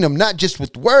kingdom not just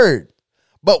with word,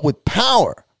 but with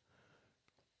power.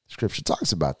 Scripture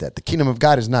talks about that. The kingdom of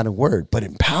God is not in word, but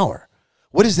in power.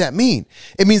 What does that mean?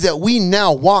 It means that we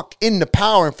now walk in the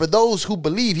power. And for those who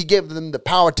believe, he gave them the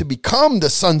power to become the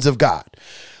sons of God.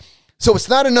 So it's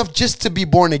not enough just to be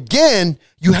born again.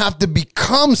 You have to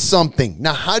become something.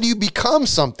 Now, how do you become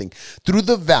something? Through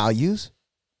the values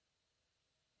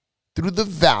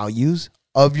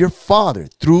of your father,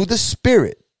 through the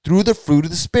Spirit, through the fruit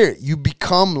of the Spirit. You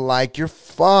become like your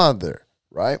father,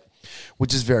 right?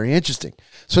 which is very interesting.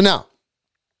 So now,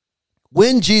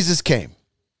 when Jesus came,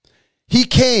 he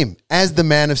came as the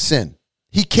man of sin.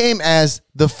 He came as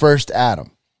the first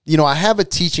Adam. You know, I have a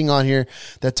teaching on here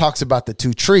that talks about the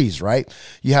two trees, right?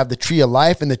 You have the tree of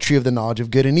life and the tree of the knowledge of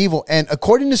good and evil. And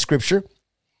according to scripture,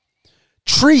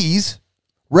 trees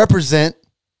represent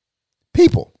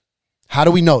people. How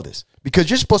do we know this? Because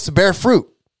you're supposed to bear fruit.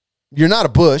 You're not a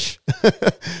bush.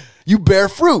 You bear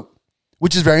fruit,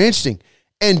 which is very interesting.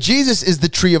 And Jesus is the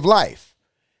tree of life.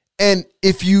 And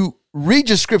if you read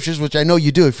your scriptures, which I know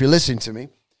you do if you're listening to me,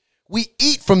 we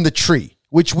eat from the tree,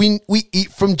 which we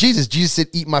eat from Jesus. Jesus said,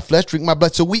 eat my flesh, drink my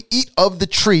blood. So we eat of the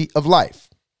tree of life.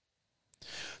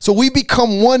 So we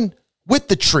become one with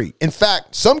the tree. In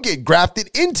fact, some get grafted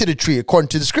into the tree according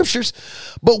to the scriptures,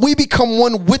 but we become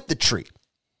one with the tree.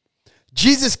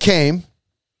 Jesus came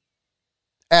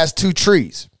as two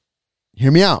trees.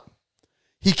 Hear me out.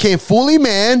 He came fully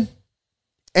man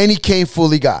and he came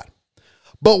fully God.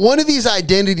 But one of these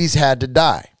identities had to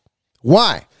die.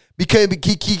 Why? Because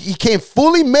he came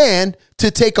fully man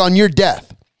to take on your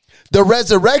death. The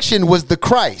resurrection was the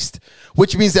Christ,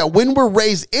 which means that when we're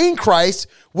raised in Christ,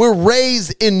 we're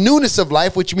raised in newness of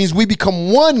life, which means we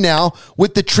become one now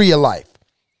with the tree of life.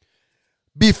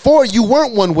 Before, you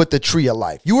weren't one with the tree of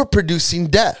life. You were producing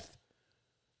death.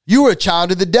 You were a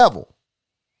child of the devil.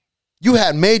 You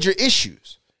had major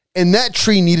issues, and that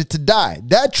tree needed to die.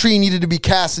 That tree needed to be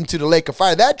cast into the lake of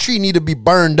fire. That tree needed to be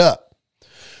burned up.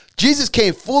 Jesus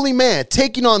came fully man,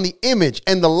 taking on the image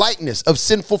and the likeness of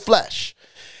sinful flesh.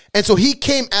 And so he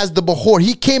came as the Bechor.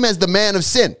 He came as the man of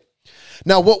sin.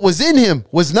 Now, what was in him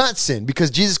was not sin, because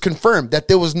Jesus confirmed that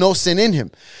there was no sin in him,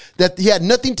 that he had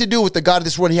nothing to do with the God of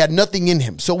this world. He had nothing in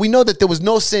him. So we know that there was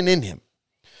no sin in him.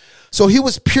 So he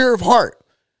was pure of heart,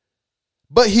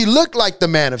 but he looked like the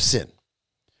man of sin.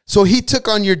 So he took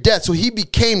on your death. So he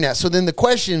became that. So then the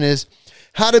question is,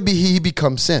 how did he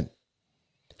become sin?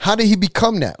 How did he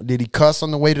become that? Did he cuss on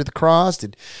the way to the cross?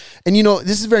 And you know,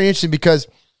 this is very interesting, because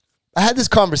I had this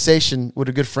conversation with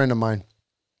a good friend of mine.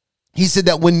 He said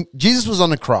that when Jesus was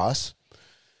on the cross,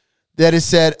 that it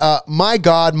said, my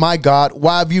God,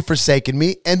 why have you forsaken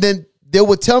me? And then they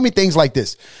would tell me things like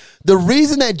this. The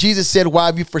reason that Jesus said, why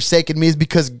have you forsaken me, is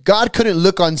because God couldn't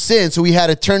look on sin, so he had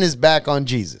to turn his back on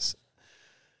Jesus.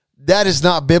 That is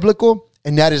not biblical,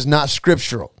 and that is not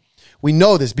scriptural. We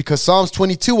know this because Psalms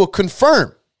 22 will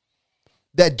confirm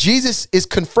that Jesus is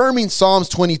confirming Psalms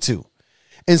 22.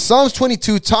 And Psalms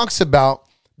 22 talks about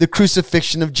the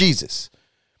crucifixion of Jesus.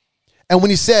 And when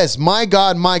he says, my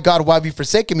God, why have you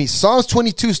forsaken me? Psalms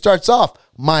 22 starts off,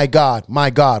 my God,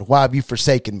 why have you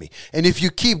forsaken me? And if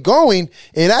you keep going,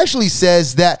 it actually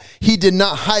says that he did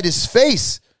not hide his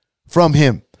face from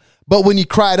him, but when he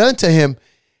cried unto him,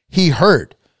 he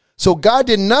heard. So God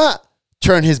did not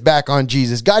turn his back on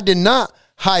Jesus. God did not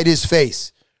hide his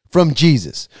face from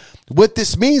Jesus. What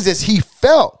this means is he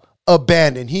felt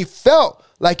abandoned. He felt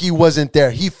like he wasn't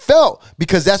there. He felt,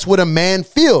 because that's what a man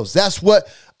feels. That's what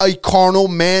a carnal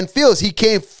man feels. He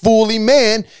came fully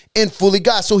man and fully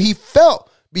God. So he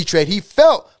felt betrayed. He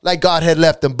felt like God had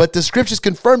left him. But the scriptures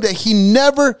confirm that he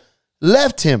never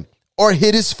left him or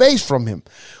hid his face from him,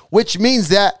 which means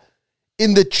that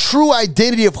in the true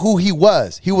identity of who he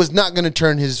was not going to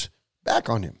turn his back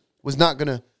on him, was not going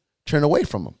to turn away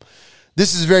from him.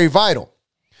 This is very vital,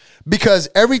 because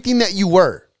everything that you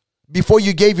were before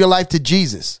you gave your life to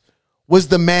Jesus was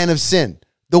the man of sin,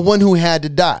 the one who had to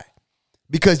die,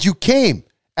 because you came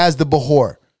as the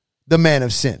Bechor, the man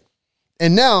of sin.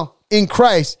 And now in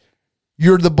Christ,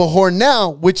 you're the Bechor now,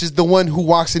 which is the one who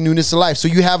walks in newness of life. So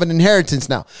you have an inheritance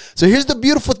now. So here's the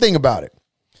beautiful thing about it.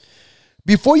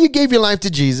 Before you gave your life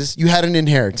to Jesus, you had an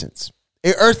inheritance,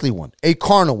 an earthly one, a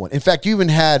carnal one. In fact, you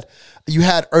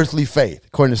had earthly faith,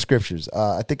 according to scriptures.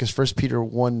 I think it's 1 Peter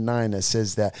 1:9 that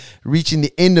says that, reaching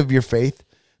the end of your faith,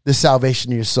 the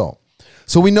salvation of your soul.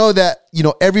 So we know that,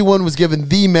 everyone was given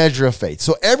the measure of faith.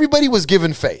 So everybody was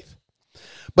given faith.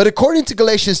 But according to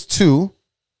Galatians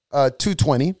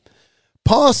 2:20,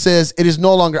 Paul says, it is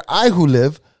no longer I who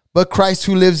live, but Christ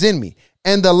who lives in me.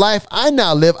 And the life I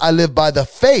now live, I live by the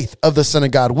faith of the Son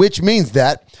of God, which means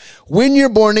that when you're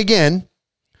born again,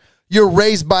 you're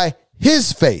raised by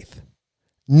his faith,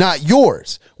 not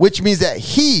yours, which means that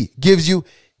he gives you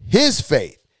his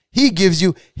faith. He gives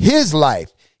you his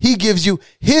life. He gives you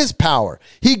his power.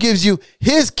 He gives you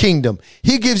his kingdom.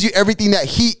 He gives you everything that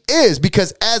he is,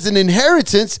 because as an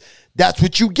inheritance, that's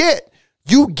what you get.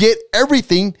 You get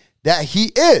everything that he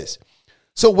is.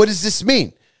 So what does this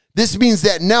mean? This means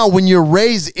that now when you're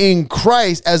raised in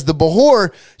Christ as the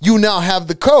Bechor, you now have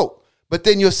the coat. But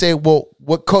then you'll say, well,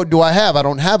 what coat do I have? I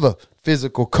don't have a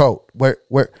physical coat.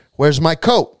 Where's my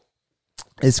coat?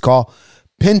 It's called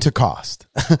Pentecost.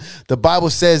 The Bible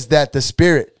says that the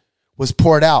Spirit was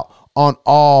poured out on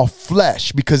all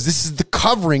flesh because this is the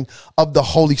covering of the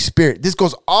Holy Spirit. This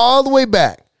goes all the way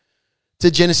back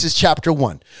to Genesis chapter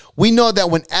 1. We know that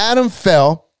when Adam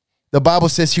fell, the Bible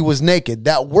says he was naked.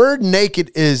 That word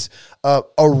naked is a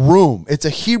room. It's a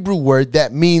Hebrew word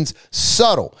that means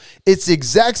subtle. It's the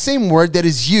exact same word that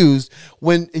is used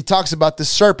when he talks about the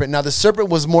serpent. Now, the serpent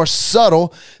was more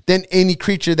subtle than any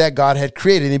creature that God had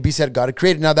created, any beast that God had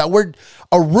created. Now, that word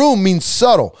arum means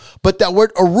subtle, but that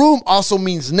word arum also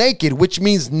means naked, which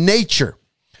means nature,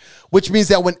 which means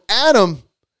that when Adam,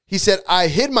 he said, I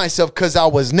hid myself because I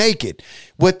was naked.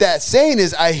 What that saying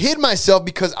is, I hid myself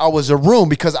because I was a room,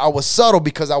 because I was subtle,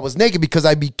 because I was naked, because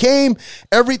I became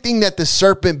everything that the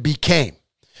serpent became.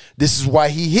 This is why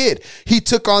he hid. He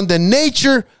took on the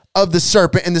nature of the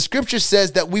serpent. And the scripture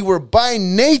says that we were by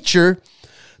nature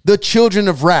the children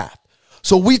of wrath.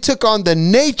 So we took on the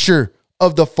nature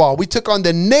of the fall. We took on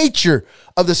the nature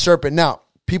of the serpent. Now,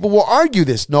 people will argue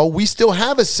this. No, we still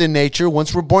have a sin nature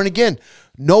once we're born again.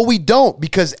 No, we don't,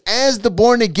 because as the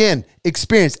born again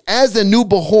experience, as the new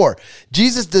Bechor,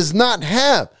 Jesus does not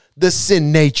have the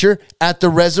sin nature at the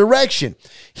resurrection.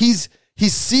 He's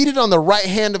seated on the right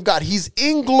hand of God. He's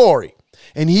in glory.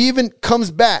 And he even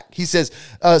comes back. He says,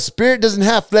 spirit doesn't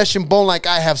have flesh and bone like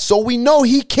I have. So we know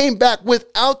he came back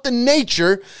without the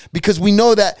nature because we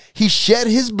know that he shed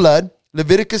his blood.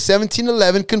 Leviticus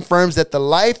 17:11 confirms that the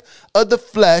life of the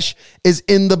flesh is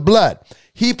in the blood.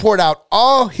 He poured out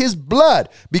all his blood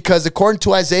because according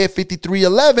to Isaiah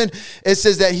 53:11, it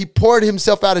says that he poured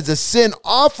himself out as a sin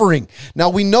offering. Now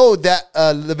we know that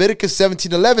Leviticus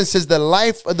 17:11 says the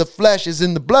life of the flesh is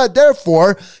in the blood.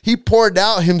 Therefore, he poured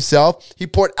out himself. He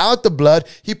poured out the blood.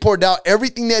 He poured out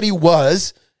everything that he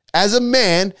was as a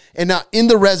man. And now in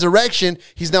the resurrection,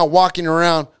 he's now walking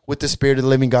around with the Spirit of the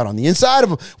living God on the inside of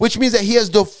him, which means that he has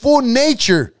the full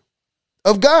nature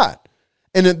of God.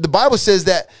 And the Bible says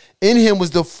that in him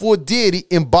was the full deity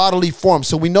in bodily form.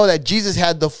 So we know that Jesus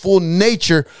had the full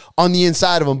nature on the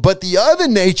inside of him, but the other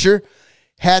nature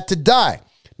had to die.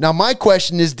 Now, my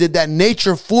question is, did that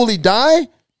nature fully die?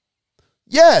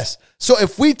 Yes. So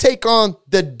if we take on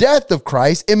the death of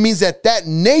Christ, it means that that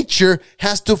nature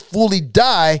has to fully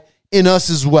die in us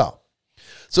as well.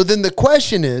 So then the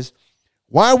question is,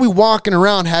 why are we walking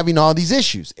around having all these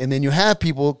issues? And then you have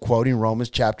people quoting Romans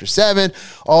chapter 7.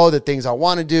 Oh, the things I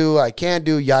want to do, I can't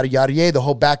do, yada, yada, yada, the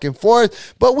whole back and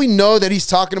forth. But we know that he's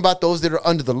talking about those that are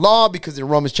under the law because in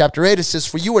Romans chapter 8, it says,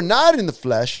 for you are not in the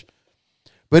flesh,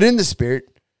 but in the Spirit,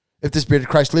 if the Spirit of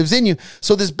Christ lives in you.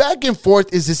 So this back and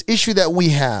forth is this issue that we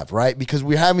have, right? Because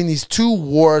we're having these two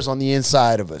wars on the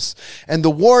inside of us. And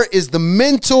the war is the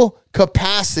mental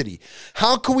capacity.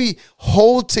 How can we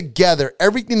hold together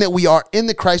everything that we are in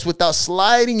the Christ without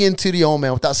sliding into the old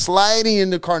man, without sliding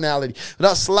into carnality,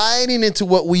 without sliding into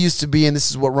what we used to be? And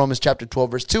this is what Romans chapter 12,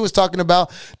 verse 2 is talking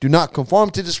about. Do not conform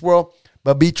to this world,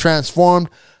 but be transformed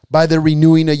by the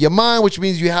renewing of your mind, which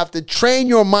means you have to train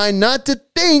your mind not to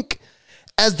think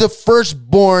as the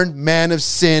firstborn man of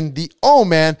sin, the old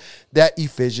man that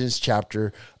Ephesians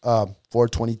chapter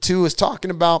 4:22 is talking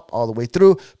about all the way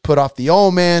through. Put off the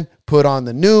old man, put on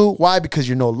the new. Why? Because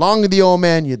you're no longer the old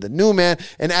man, you're the new man.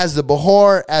 And as the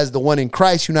Bechor, as the one in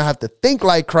Christ, you now have to think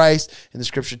like Christ. And the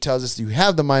scripture tells us you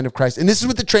have the mind of Christ. And this is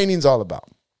what the training is all about.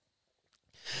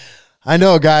 I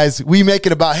know, guys, we make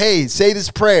it about, hey, say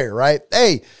this prayer, right?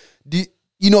 Hey,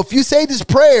 if you say this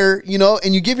prayer,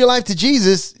 and you give your life to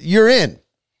Jesus, you're in.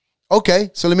 Okay,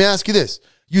 so let me ask you this.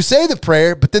 You say the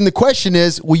prayer, but then the question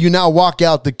is, will you now walk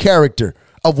out the character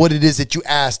of what it is that you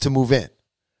asked to move in?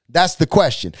 That's the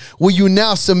question. Will you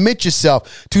now submit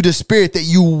yourself to the Spirit that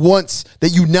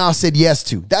you now said yes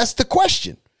to? That's the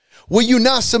question. Will you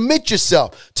now submit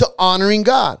yourself to honoring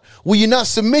God? Will you now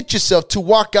submit yourself to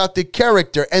walk out the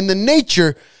character and the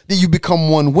nature that you become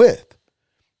one with?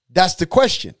 That's the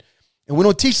question. And we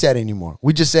don't teach that anymore.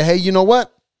 We just say, hey, you know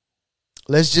what?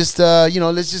 Let's just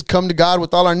come to God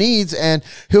with all our needs and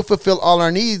he'll fulfill all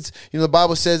our needs. The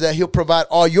Bible says that he'll provide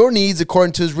all your needs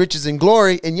according to his riches and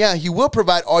glory. And yeah, he will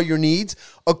provide all your needs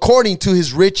according to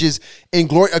his riches and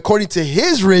glory, according to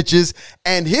his riches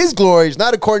and his glories,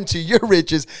 not according to your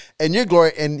riches and your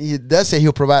glory. And he does say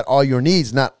he'll provide all your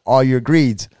needs, not all your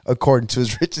greeds, according to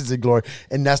his riches and glory.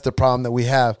 And that's the problem that we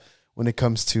have when it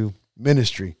comes to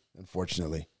ministry,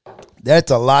 unfortunately.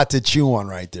 That's a lot to chew on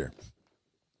right there.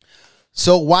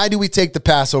 So why do we take the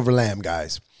Passover lamb,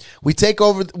 guys? We take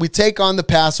on the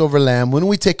Passover lamb when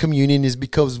we take communion is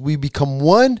because we become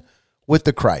one with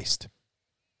the Christ.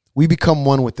 We become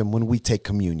one with him when we take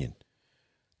communion.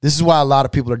 This is why a lot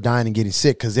of people are dying and getting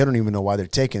sick, because they don't even know why they're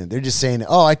taking it. They're just saying,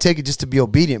 oh, I take it just to be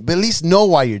obedient. But at least know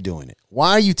why you're doing it.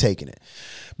 Why are you taking it?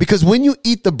 Because when you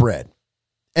eat the bread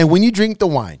and when you drink the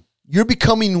wine, you're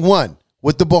becoming one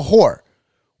with the Bechor,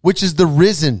 which is the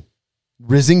risen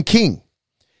king.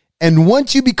 And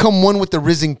once you become one with the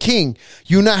risen king,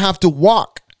 you now have to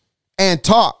walk and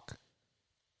talk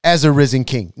as a risen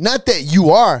king. Not that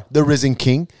you are the risen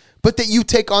king, but that you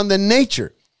take on the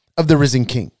nature of the risen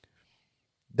king.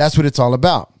 That's what it's all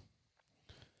about.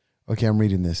 Okay, I'm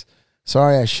reading this.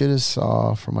 Sorry, I should have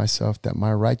saw for myself that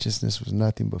my righteousness was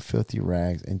nothing but filthy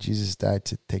rags, and Jesus died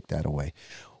to take that away.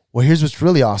 Well, here's what's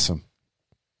really awesome.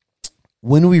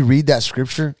 When we read that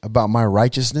scripture about my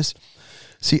righteousness,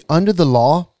 see, under the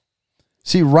law,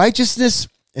 see, righteousness,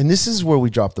 and this is where we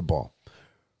drop the ball.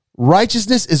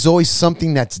 Righteousness is always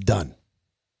something that's done.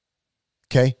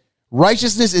 Okay?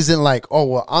 Righteousness isn't like, oh,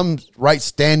 well, I'm right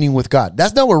standing with God.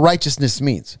 That's not what righteousness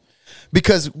means.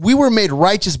 Because we were made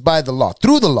righteous by the law,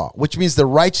 through the law, which means the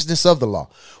righteousness of the law,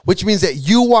 which means that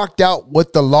you walked out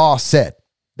what the law said.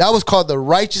 That was called the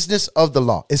righteousness of the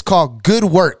law. It's called good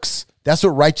works. That's what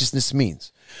righteousness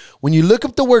means. When you look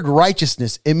up the word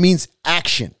righteousness, it means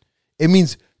action. It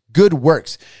means good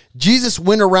works. Jesus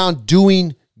went around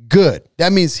doing good.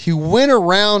 That means he went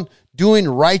around doing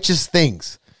righteous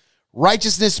things.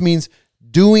 Righteousness means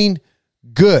doing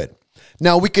good.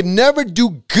 Now, we could never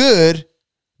do good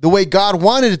the way God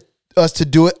wanted us to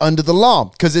do it under the law,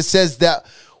 because it says that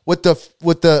what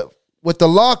the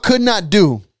law could not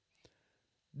do,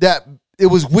 that it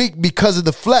was weak because of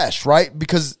the flesh, right?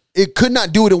 Because it could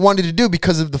not do what it wanted to do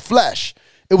because of the flesh.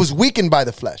 It was weakened by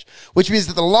the flesh, which means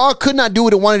that the law could not do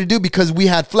what it wanted to do because we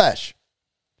had flesh.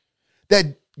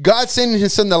 That God sending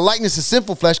his son the likeness of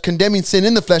sinful flesh, condemning sin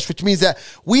in the flesh, which means that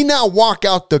we now walk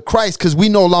out the Christ because we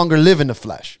no longer live in the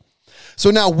flesh. So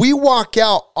now we walk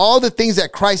out all the things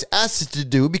that Christ asks us to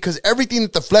do, because everything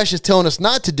that the flesh is telling us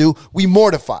not to do, we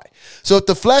mortify. So if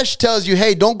the flesh tells you,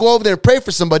 hey, don't go over there and pray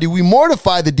for somebody, we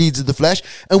mortify the deeds of the flesh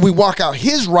and we walk out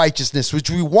his righteousness,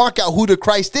 which we walk out who the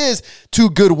Christ is, to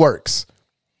good works.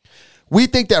 We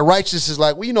think that righteousness is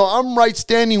like, well, I'm right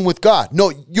standing with God.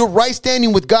 No, you're right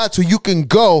standing with God so you can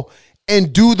go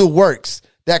and do the works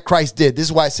that Christ did. This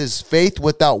is why it says faith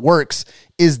without works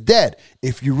is dead.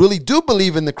 If you really do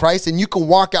believe in the Christ, then you can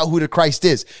walk out who the Christ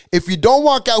is. If you don't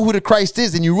walk out who the Christ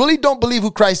is, then you really don't believe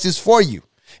who Christ is for you.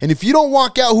 And if you don't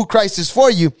walk out who Christ is for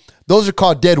you, those are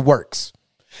called dead works.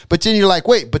 But then you're like,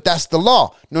 wait, but that's the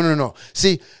law. No.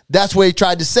 See, that's what he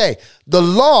tried to say. The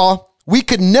law, we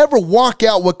could never walk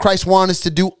out what Christ wanted us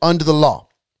to do under the law.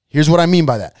 Here's what I mean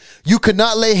by that. You could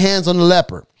not lay hands on the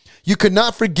leper. You could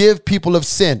not forgive people of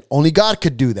sin. Only God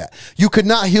could do that. You could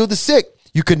not heal the sick.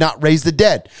 You could not raise the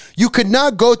dead. You could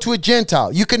not go to a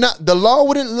Gentile. The law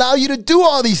wouldn't allow you to do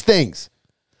all these things.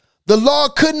 The law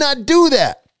could not do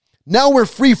that. Now we're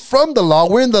free from the law.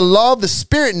 We're in the law of the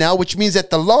Spirit now, which means that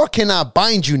the law cannot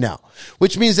bind you now,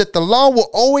 which means that the law will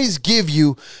always give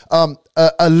you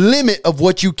a limit of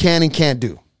what you can and can't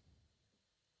do.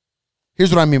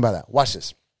 Here's what I mean by that. Watch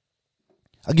this.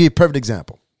 I'll give you a perfect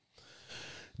example.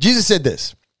 Jesus said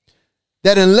this,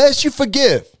 that unless you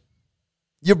forgive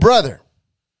your brother,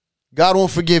 God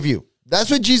won't forgive you.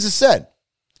 That's what Jesus said.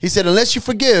 He said, unless you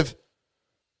forgive,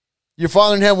 your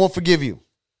Father in heaven won't forgive you.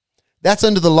 That's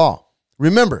under the law.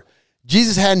 Remember,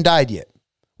 Jesus hadn't died yet,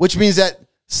 which means that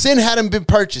sin hadn't been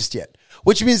purchased yet,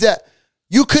 which means that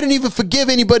you couldn't even forgive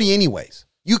anybody anyways.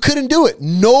 You couldn't do it.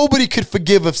 Nobody could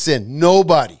forgive of sin.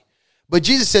 Nobody. But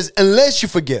Jesus says, unless you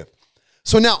forgive.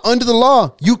 So now under the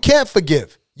law, you can't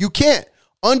forgive. You can't.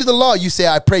 Under the law, you say,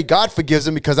 I pray God forgives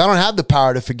them because I don't have the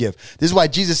power to forgive. This is why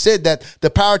Jesus said that the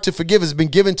power to forgive has been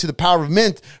given to the power of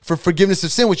men for forgiveness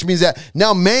of sin, which means that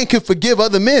now man can forgive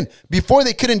other men. Before,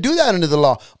 they couldn't do that under the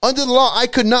law. Under the law, I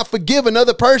could not forgive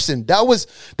another person. That was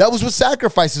what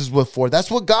sacrifices were for. That's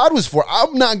what God was for.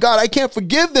 I'm not God. I can't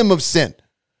forgive them of sin.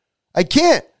 I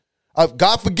can't.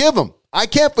 God forgive them. I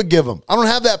can't forgive them. I don't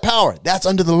have that power. That's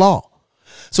under the law.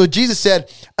 So Jesus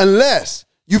said, unless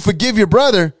you forgive your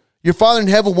brother, your Father in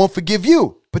heaven won't forgive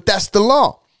you. But that's the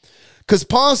law. Because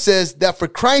Paul says that for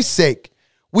Christ's sake,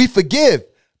 we forgive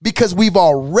because we've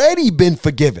already been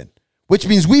forgiven, which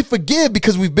means we forgive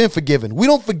because we've been forgiven. We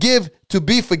don't forgive to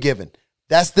be forgiven.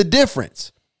 That's the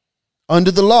difference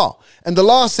under the law. And the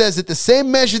law says that the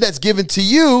same measure that's given to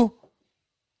you,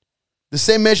 the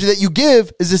same measure that you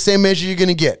give is the same measure you're going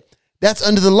to get. That's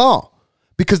under the law,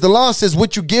 because the law says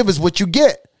what you give is what you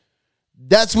get.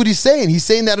 That's what he's saying. He's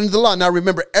saying that under the law. Now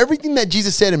remember, everything that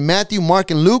Jesus said in Matthew,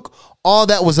 Mark, and Luke, all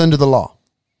that was under the law.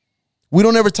 We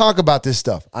don't ever talk about this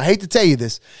stuff. I hate to tell you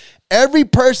this. Every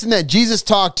person that Jesus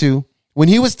talked to when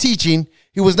he was teaching,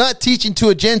 He was not teaching to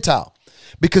a Gentile,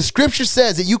 because scripture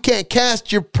says that you can't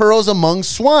cast your pearls among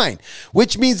swine,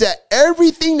 which means that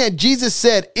everything that Jesus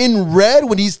said in red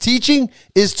when he's teaching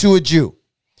is to a Jew.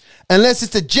 Unless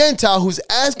it's a Gentile who's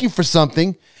asking for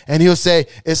something, and he'll say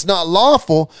it's not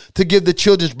lawful to give the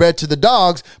children's bread to the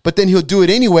dogs, but then he'll do it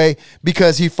anyway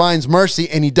because he finds mercy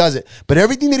and he does it. But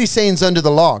everything that he's saying is under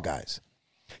the law, guys.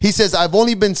 He says, I've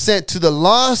only been sent to the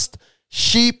lost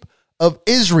sheep of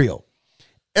Israel.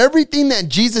 Everything that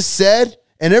Jesus said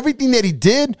and everything that he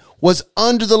did was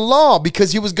under the law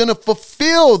because he was going to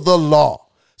fulfill the law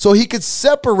so he could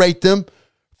separate them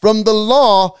from the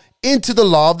law into the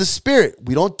law of the Spirit.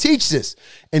 We don't teach this.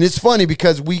 And it's funny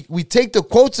because we take the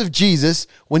quotes of Jesus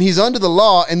when he's under the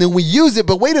law and then we use it.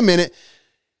 But wait a minute.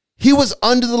 He was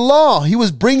under the law. He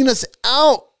was bringing us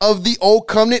out of the old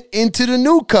covenant into the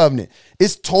new covenant.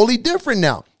 It's totally different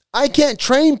now. I can't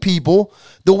train people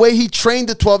the way he trained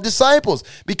the 12 disciples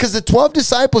because the 12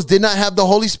 disciples did not have the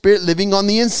Holy Spirit living on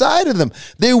the inside of them.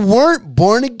 They weren't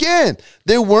born again.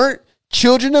 They weren't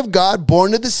children of God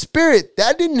born of the Spirit.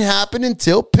 That didn't happen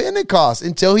until Pentecost,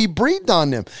 until he breathed on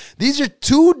them. These are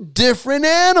two different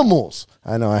animals.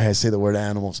 I know I had to say the word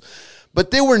animals,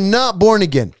 but they were not born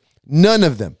again. None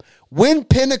of them. When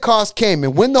Pentecost came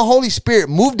and when the Holy Spirit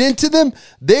moved into them,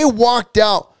 they walked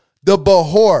out the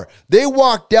Bechor. They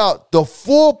walked out the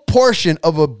full portion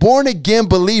of a born-again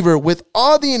believer with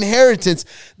all the inheritance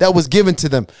that was given to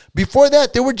them. Before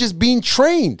that, they were just being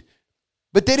trained,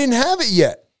 but they didn't have it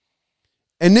yet.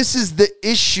 And this is the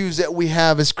issues that we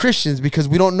have as Christians because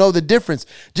we don't know the difference.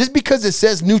 Just because it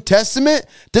says New Testament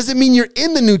doesn't mean you're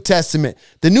in the New Testament.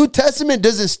 The New Testament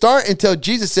doesn't start until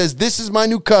Jesus says, this is my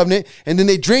new covenant, and then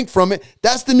they drink from it.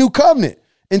 That's the new covenant.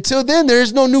 Until then, there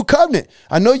is no new covenant.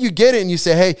 I know you get it and you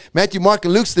say, hey, Matthew, Mark,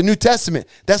 and Luke's the New Testament.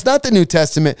 That's not the New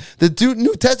Testament. The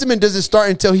New Testament doesn't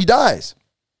start until he dies.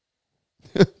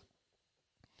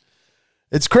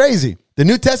 It's crazy. The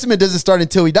New Testament doesn't start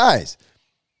until he dies.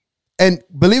 And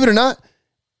believe it or not,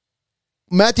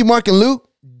 Matthew, Mark, and Luke,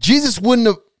 Jesus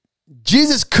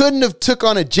couldn't have took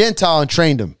on a Gentile and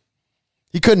trained him.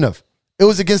 He couldn't have. It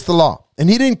was against the law. And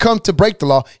he didn't come to break the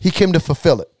law. He came to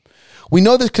fulfill it. We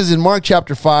know this because in Mark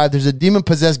chapter 5, there's a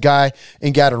demon-possessed guy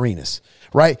in Gadarenes,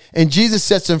 right? And Jesus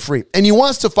sets him free. And he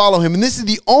wants to follow him. And this is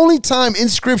the only time in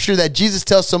Scripture that Jesus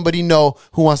tells somebody no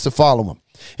who wants to follow him.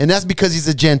 And that's because he's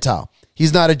a Gentile.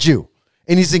 He's not a Jew.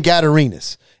 And he's in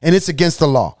Gadarenes. And it's against the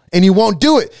law. And he won't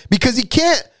do it because he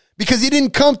can't. Because he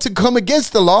didn't come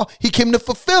against the law. He came to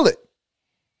fulfill it.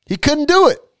 He couldn't do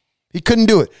it. He couldn't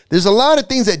do it. There's a lot of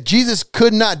things that Jesus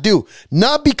could not do.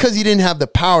 Not because he didn't have the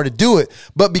power to do it,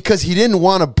 but because he didn't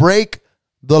want to break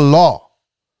the law.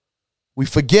 We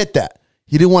forget that.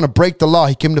 He didn't want to break the law.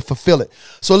 He came to fulfill it.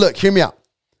 So look, hear me out.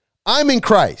 I'm in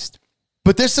Christ,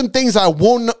 but there's some things I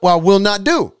will not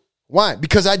do. Why?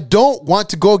 Because I don't want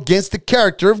to go against the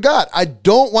character of God. I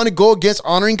don't want to go against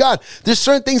honoring God. There's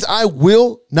certain things I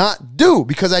will not do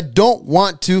because I don't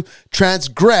want to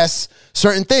transgress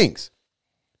certain things,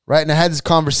 right? And I had this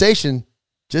conversation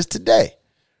just today,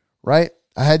 right?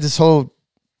 I had this whole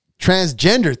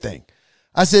transgender thing.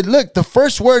 I said, look, the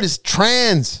first word is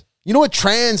trans. You know what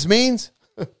trans means?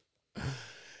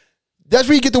 That's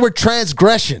where you get the word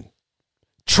transgression.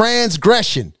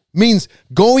 Transgression means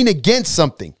going against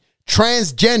something.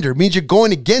 Transgender means you're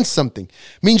going against something,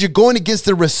 means you're going against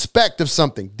the respect of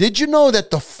something. Did you know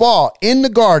that the fall in the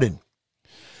garden,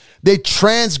 they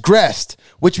transgressed,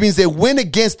 which means they went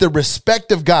against the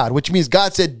respect of God, which means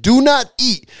God said, do not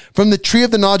eat from the tree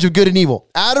of the knowledge of good and evil.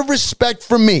 Out of respect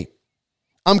for me,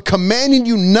 I'm commanding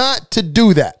you not to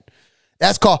do that.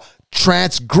 That's called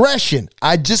transgression.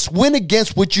 I just went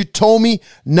against what you told me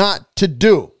not to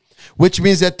do, which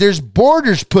means that there's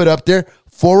borders put up there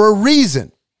for a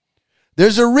reason.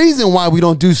 There's a reason why we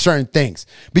don't do certain things,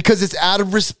 because it's out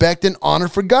of respect and honor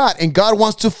for God. And God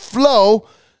wants to flow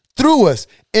through us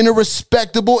in a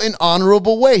respectable and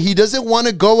honorable way. He doesn't want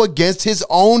to go against his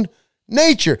own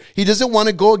nature. He doesn't want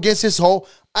to go against his whole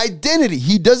identity.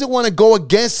 He doesn't want to go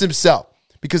against himself,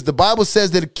 because the Bible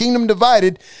says that a kingdom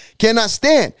divided cannot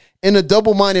stand, and a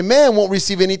double-minded man won't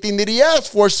receive anything that he asks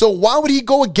for. So why would he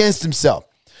go against himself?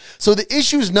 So the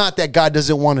issue is not that God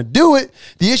doesn't want to do it.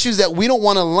 The issue is that we don't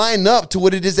want to line up to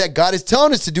what it is that God is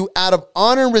telling us to do out of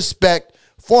honor and respect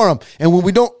for him. And when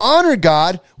we don't honor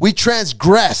God, we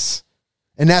transgress.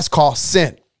 And that's called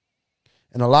sin.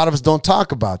 And a lot of us don't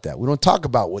talk about that. We don't talk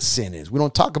about what sin is. We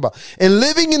don't talk about. And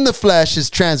living in the flesh is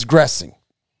transgressing,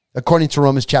 according to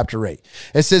Romans chapter 8.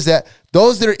 It says that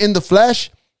those that are in the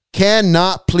flesh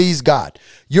cannot please God.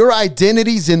 Your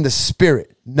identity's in the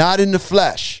spirit, not in the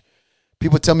flesh.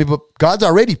 People tell me, but God's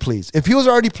already pleased. If he was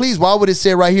already pleased, why would it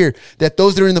say right here that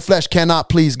those that are in the flesh cannot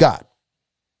please God?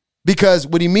 Because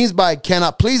what he means by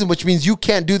cannot please him, which means you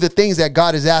can't do the things that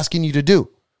God is asking you to do.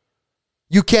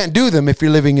 You can't do them if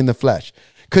you're living in the flesh,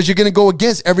 because you're going to go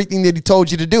against everything that he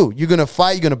told you to do. You're going to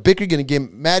fight. You're going to bicker. You're going to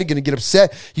get mad. You're going to get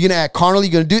upset. You're going to act carnally.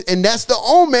 You're going to do, and that's the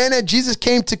old man that Jesus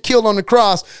came to kill on the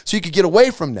cross so you could get away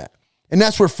from that. And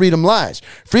that's where freedom lies.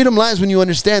 Freedom lies when you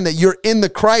understand that you're in the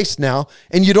Christ now,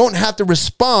 and you don't have to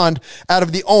respond out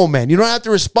of the old man. You don't have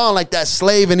to respond like that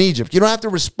slave in Egypt. You don't have to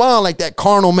respond like that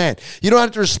carnal man. You don't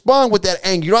have to respond with that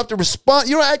anger. You don't have to respond.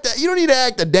 You don't need to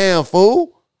act a damn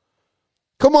fool.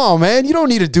 Come on, man. You don't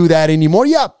need to do that anymore.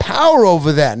 You have power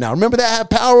over that now. Remember, that had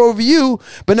power over you,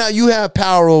 but now you have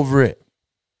power over it.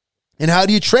 And how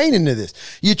do you train into this?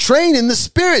 You train in the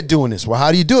Spirit doing this. Well,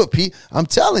 how do you do it, Pete? I'm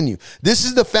telling you, this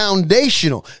is the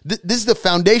foundational. This is the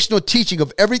foundational teaching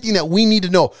of everything that we need to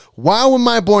know. Why am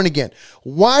I born again?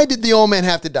 Why did the old man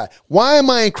have to die? Why am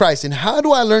I in Christ? And how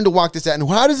do I learn to walk this out? And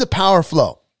how does the power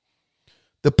flow?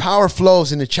 The power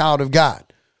flows in the child of God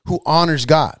who honors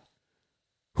God,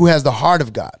 who has the heart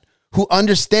of God, who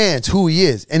understands who he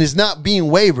is and is not being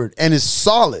wavered and is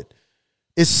solid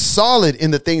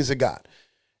in the things of God.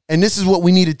 And this is what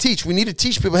we need to teach. We need to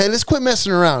teach people, hey, let's quit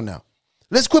messing around now.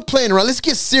 Let's quit playing around. Let's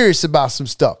get serious about some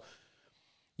stuff.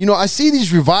 You know, I see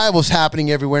these revivals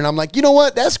happening everywhere, and I'm like, you know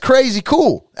what? That's crazy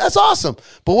cool. That's awesome.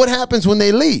 But what happens when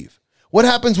they leave? What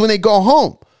happens when they go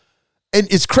home? And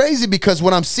it's crazy because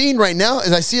what I'm seeing right now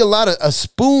is I see a lot of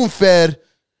spoon-fed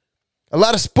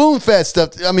stuff.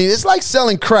 I mean, it's like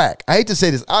selling crack. I hate to say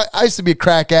this. I used to be a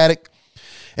crack addict.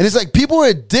 And it's like people are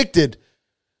addicted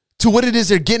to what it is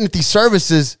they're getting at these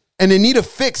services, and they need a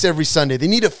fix every Sunday. They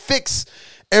need a fix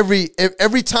every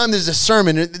time there's a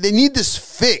sermon. They need this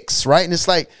fix, right? And it's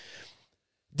like,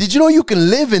 did you know you can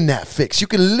live in that fix? You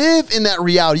can live in that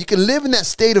reality. You can live in that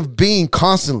state of being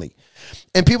constantly.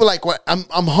 And people are like, well,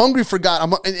 I'm hungry for God.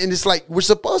 And it's like, we're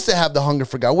supposed to have the hunger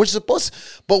for God.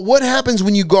 But what happens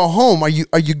when you go home? Are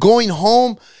you going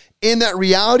home in that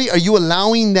reality? Are you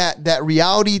allowing that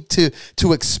reality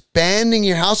to expand in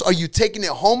your house? Are you taking it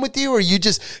home with you? Or are you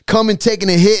just coming, taking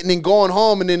a hit and then going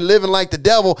home and then living like the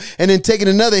devil and then taking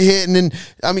another hit? And then,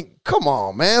 I mean, come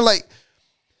on, man. Like,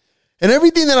 and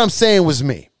everything that I'm saying was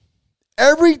me.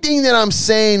 Everything that I'm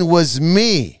saying was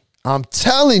me. I'm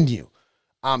telling you,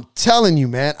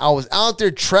 man. I was out there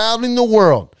traveling the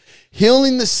world,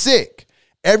 healing the sick.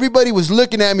 Everybody was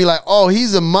looking at me like, oh,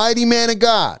 he's a mighty man of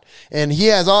God. And he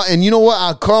has all, and you know what?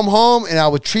 I'd come home and I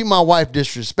would treat my wife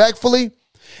disrespectfully,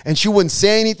 and she wouldn't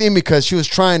say anything because she was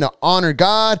trying to honor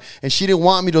God and she didn't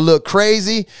want me to look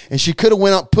crazy, and she could have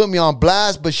went up, put me on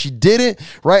blast, but she didn't,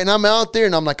 right? And I'm out there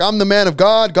and I'm like, I'm the man of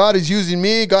God. God is using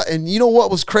me. God. And you know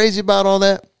what was crazy about all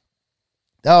that?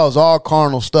 That was all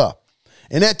carnal stuff.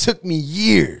 And that took me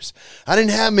years. I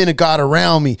didn't have men of God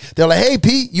around me. They're like, hey,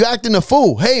 Pete, you acting a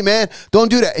fool. Hey, man,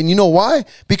 don't do that. And you know why?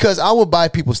 Because I would buy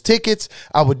people's tickets.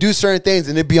 I would do certain things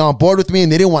and they'd be on board with me, and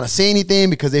they didn't want to say anything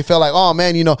because they felt like, oh,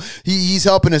 man, you know, he's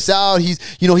helping us out. He's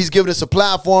giving us a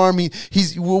platform.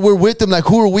 We're with him. Like,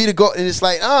 who are we to go? And it's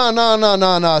like,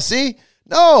 no. See?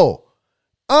 No.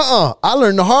 I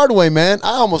learned the hard way, man.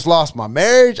 I almost lost my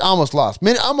marriage. I almost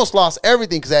lost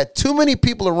everything because I had too many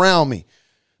people around me.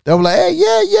 They were like, hey,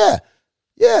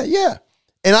 yeah.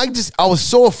 And I was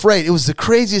so afraid. It was the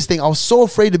craziest thing. I was so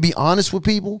afraid to be honest with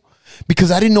people because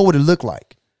I didn't know what it looked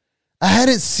like. I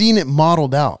hadn't seen it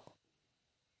modeled out.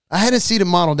 And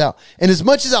as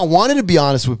much as I wanted to be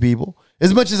honest with people,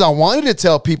 as much as I wanted to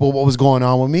tell people what was going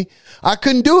on with me, I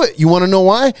couldn't do it. You want to know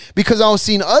why? Because I was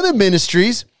seeing other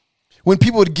ministries when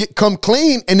people would come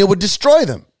clean and it would destroy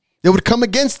them. They would come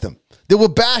against them. They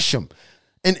would bash them.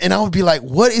 And I would be like,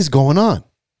 what is going on?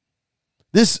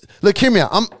 Look, hear me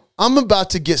out. I'm about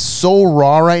to get so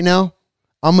raw right now.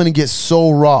 I'm going to get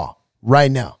so raw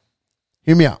right now.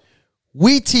 Hear me out.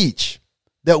 We teach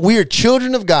that we are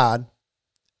children of God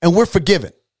and we're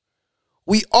forgiven.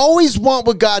 We always want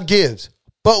what God gives,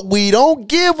 but we don't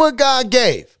give what God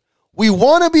gave. We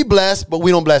want to be blessed, but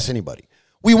we don't bless anybody.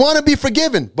 We want to be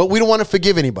forgiven, but we don't want to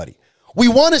forgive anybody. We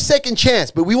want a second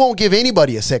chance, but we won't give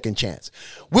anybody a second chance.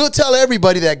 We'll tell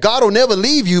everybody that God will never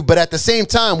leave you, but at the same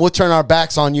time, we'll turn our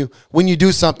backs on you when you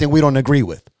do something we don't agree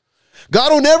with.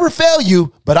 God will never fail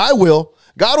you, but I will.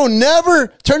 God will never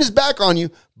turn his back on you,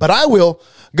 but I will.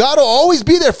 God will always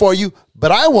be there for you,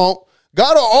 but I won't.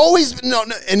 God will always, no,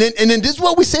 and then this is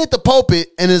what we say at the pulpit,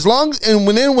 and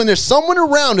when there's someone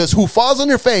around us who falls on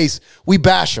their face, we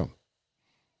bash them.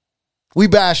 We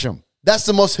bash them. That's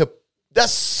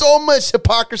so much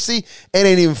hypocrisy, it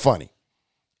ain't even funny.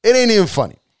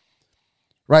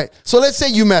 Right? So let's say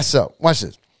you mess up. Watch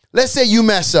this. let's say you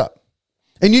mess up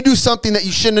and you do something that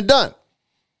you shouldn't have done.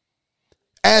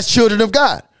 As children of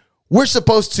God, we're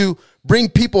supposed to bring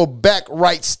people back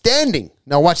right standing.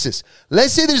 Now watch this.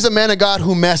 Let's say there's a man of God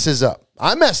who messes up.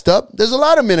 I messed up. There's a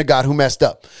lot of men of God who messed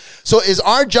up. So is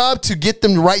our job to get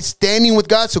them right standing with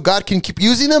God so God can keep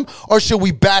using them? Or should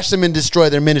we bash them and destroy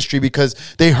their ministry because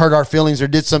they hurt our feelings or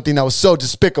did something that was so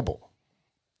despicable?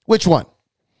 Which one?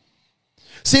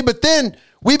 See, but then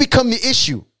we become the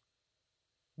issue.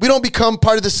 We don't become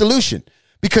part of the solution.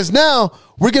 Because now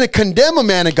we're going to condemn a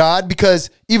man of God because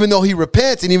even though he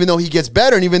repents and even though he gets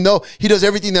better and even though he does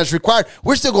everything that's required,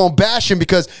 we're still going to bash him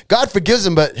because God forgives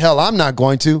him, but hell, I'm not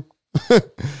going to.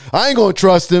 I ain't going to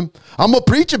trust him. I'm going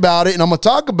to preach about it and I'm going to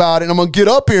talk about it and I'm going to get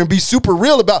up here and be super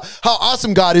real about how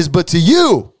awesome God is. But to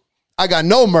you, I got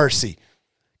no mercy.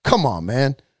 Come on,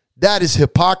 man. That is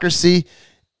hypocrisy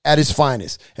at its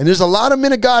finest. And there's a lot of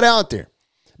men of God out there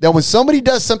that when somebody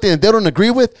does something that they don't agree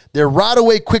with, they're right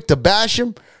away quick to bash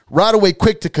them, right away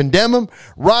quick to condemn them,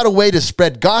 right away to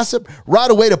spread gossip, right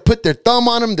away to put their thumb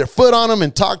on them, their foot on them,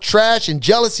 and talk trash and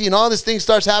jealousy and all this thing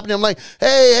starts happening. I'm like,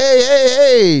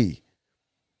 hey.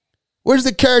 Where's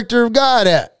the character of God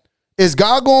at? Is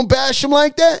God going to bash them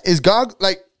like that? Is God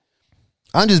like,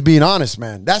 I'm just being honest,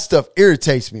 man. That stuff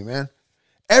irritates me, man.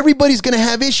 Everybody's going to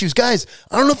have issues. Guys,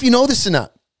 I don't know if you know this or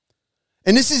not.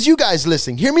 And this is you guys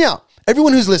listening. Hear me out.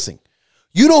 Everyone who's listening,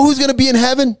 you know who's going to be in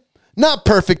heaven? Not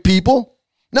perfect people,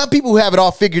 not people who have it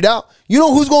all figured out. You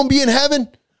know who's going to be in heaven?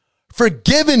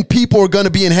 Forgiven people are going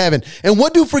to be in heaven. And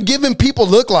what do forgiven people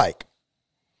look like?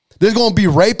 There's going to be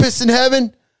rapists in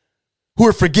heaven who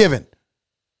are forgiven,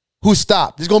 who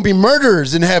stopped. There's going to be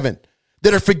murderers in heaven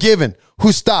that are forgiven,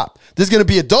 who stopped. There's going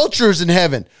to be adulterers in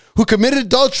heaven who committed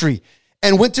adultery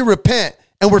and went to repent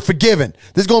and were forgiven.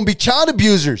 There's going to be child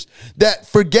abusers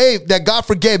that God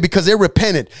forgave because they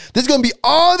repented. There's going to be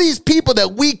all these people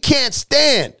that we can't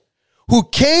stand who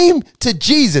came to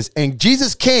Jesus, and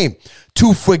Jesus came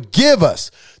to forgive us,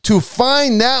 to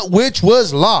find that which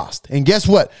was lost. And guess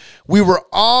what? We were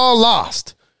all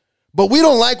lost, but we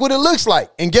don't like what it looks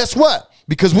like. And guess what?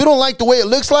 Because we don't like the way it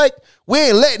looks like, we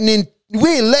ain't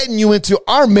letting you into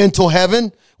our mental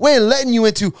heaven. We ain't letting you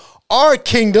into our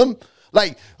kingdom.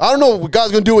 Like, I don't know what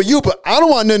God's going to do with you, but I don't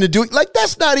want nothing to do. Like,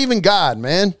 that's not even God,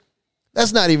 man.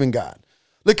 That's not even God.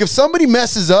 Look, if somebody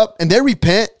messes up and they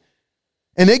repent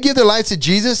and they give their life to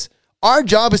Jesus, our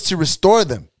job is to restore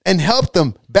them and help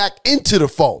them back into the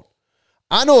fold.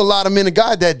 I know a lot of men of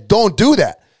God that don't do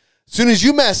that. As soon as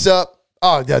you mess up,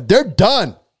 oh, they're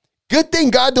done. Good thing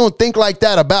God don't think like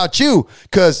that about you,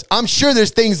 because I'm sure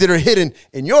there's things that are hidden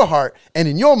in your heart and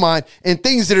in your mind and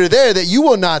things that are there that you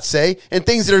will not say and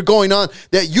things that are going on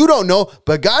that you don't know,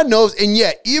 but God knows. And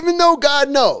yet, even though God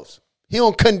knows, he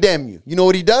don't condemn you. You know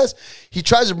what he does? He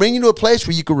tries to bring you to a place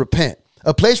where you can repent,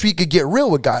 a place where you could get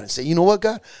real with God and say, you know what,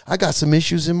 God, I got some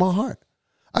issues in my heart.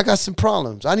 I got some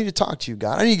problems. I need to talk to you,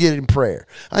 God. I need to get in prayer.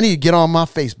 I need to get on my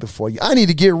face before you. I need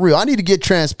to get real. I need to get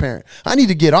transparent. I need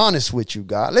to get honest with you,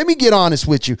 God. Let me get honest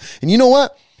with you. And you know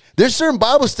what? There's certain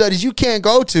Bible studies you can't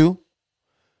go to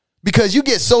because you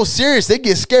get so serious, they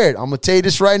get scared. I'm going to tell you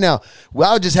this right now. Well,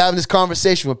 I was just having this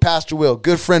conversation with Pastor Will,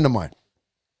 good friend of mine.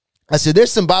 I said,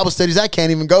 there's some Bible studies I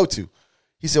can't even go to.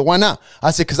 He said, why not?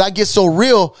 I said, because I get so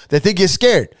real that they get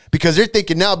scared because they're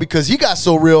thinking now because he got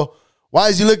so real, why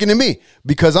is he looking at me?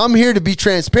 Because I'm here to be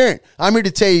transparent. I'm here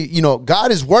to tell you, you know, God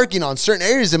is working on certain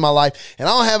areas in my life and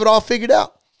I don't have it all figured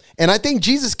out. And I think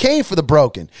Jesus came for the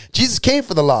broken. Jesus came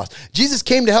for the lost. Jesus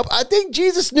came to help. I think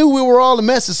Jesus knew we were all a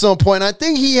mess at some point. I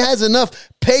think he has enough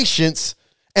patience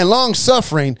and long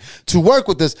suffering to work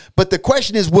with us. But the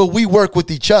question is, will we work with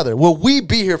each other? Will we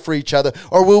be here for each other?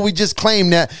 Or will we just claim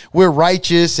that we're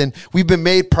righteous and we've been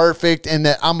made perfect and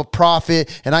that I'm a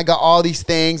prophet and I got all these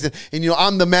things and you know,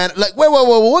 I'm the man. Like, wait,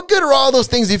 what good are all those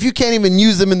things if you can't even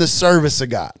use them in the service of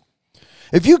God?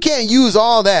 If you can't use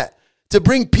all that to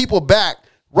bring people back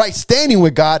right standing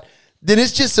with God, then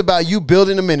it's just about you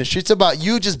building a ministry. It's about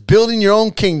you just building your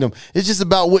own kingdom. It's just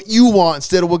about what you want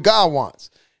instead of what God wants.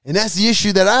 And that's the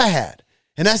issue that I had.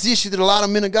 And that's the issue that a lot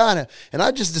of men of God have. And I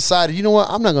just decided, you know what?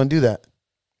 I'm not going to do that.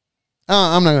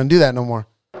 I'm not going to do that no more.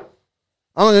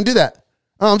 I'm not going to do that.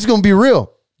 I'm just going to be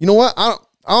real. You know what? I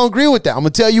don't agree with that. I'm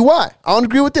going to tell you why. I don't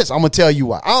agree with this. I'm going to tell you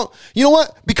why. You know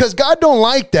what? Because God don't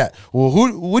like that. Well,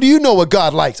 who do you know what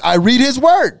God likes? I read his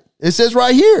word. It says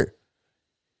right here.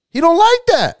 He don't like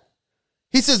that.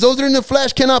 He says those that are in the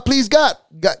flesh cannot please God.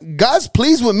 God's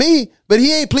pleased with me, but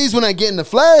he ain't pleased when I get in the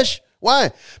flesh.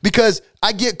 Why? Because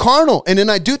I get carnal and then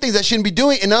I do things I shouldn't be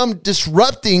doing and I'm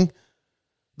disrupting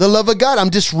the love of God.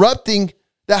 I'm disrupting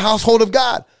the household of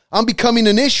God. I'm becoming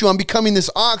an issue. I'm becoming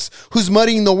this ox who's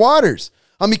muddying the waters.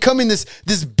 I'm becoming this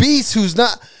beast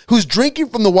who's drinking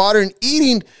from the water and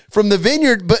eating from the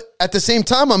vineyard, but at the same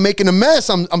time, I'm making a mess.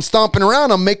 I'm stomping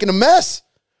around. I'm making a mess.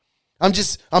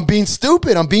 I'm being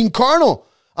stupid. I'm being carnal.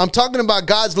 I'm talking about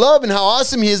God's love and how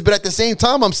awesome he is, but at the same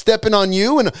time, I'm stepping on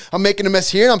you and I'm making a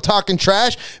mess here. I'm talking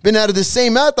trash. Been out of the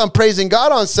same mouth. I'm praising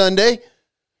God on Sunday.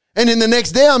 And then the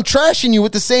next day, I'm trashing you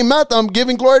with the same mouth I'm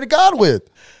giving glory to God with.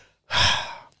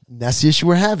 That's the issue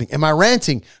we're having. Am I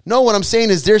ranting? No, what I'm saying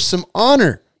is there's some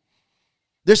honor.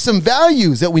 There's some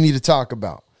values that we need to talk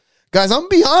about. Guys, I'm going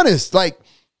to be honest. Like,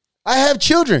 I have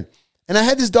children, and I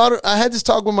had this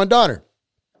talk with my daughter.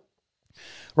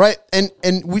 Right. And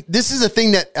this is a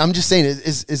thing that I'm just saying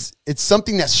is it's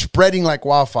something that's spreading like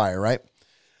wildfire. Right.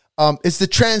 It's the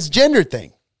transgender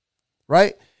thing.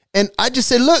 Right. And I just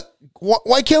said, look,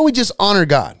 why can't we just honor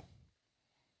God?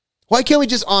 Why can't we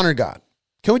just honor God?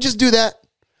 Can we just do that?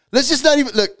 Let's just not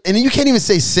even look. And you can't even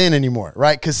say sin anymore.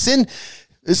 Right. Because sin,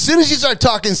 as soon as you start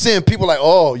talking sin, people are like,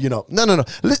 oh, no.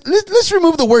 Let's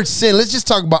remove the word sin. Let's just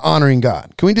talk about honoring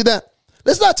God. Can we do that?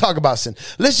 Let's not talk about sin.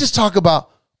 Let's just talk about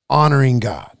honoring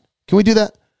God. Can we do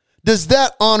that? Does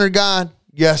that honor God?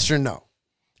 Yes or no?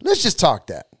 Let's just talk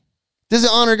that. Does it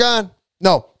honor God?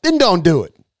 No. Then don't do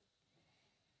it.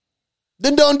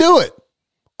 Then don't do it.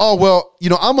 Oh, well,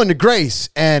 I'm under grace,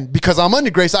 and because I'm under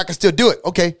grace, I can still do it.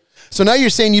 Okay. So now you're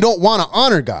saying you don't want to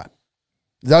honor God.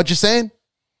 Is that what you're saying?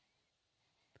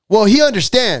 Well, he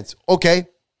understands. Okay.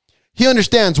 He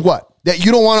understands what? That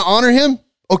you don't want to honor him?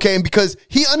 Okay. And because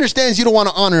he understands you don't want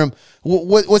to honor him,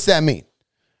 what's that mean?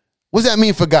 What does that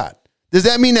mean for God? Does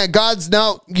that mean that God's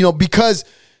now, because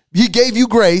he gave you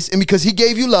grace and because he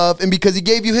gave you love and because he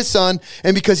gave you his son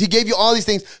and because he gave you all these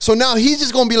things, so now he's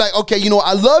just going to be like, okay,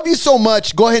 I love you so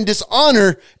much, go ahead and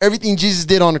dishonor everything Jesus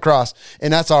did on the cross,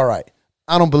 and that's all right.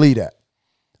 I don't believe that.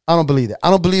 I don't believe that. I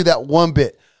don't believe that one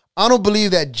bit. I don't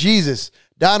believe that Jesus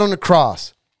died on the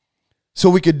cross so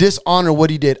we could dishonor what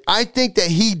he did. I think that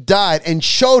he died and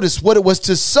showed us what it was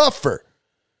to suffer,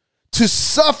 to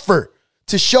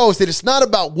show us that it's not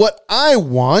about what I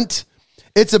want.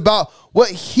 It's about what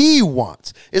he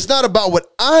wants. It's not about what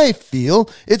I feel.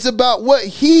 It's about what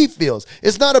he feels.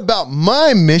 It's not about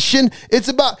my mission. It's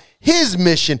about his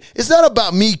mission. It's not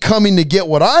about me coming to get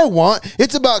what I want.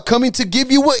 It's about coming to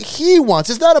give you what he wants.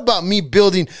 It's not about me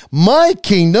building my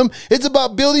kingdom. It's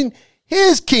about building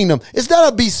his kingdom. It's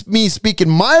not about me speaking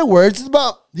my words. It's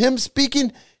about him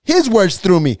speaking his words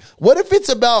through me. What if it's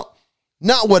about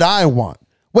not what I want?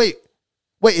 Wait,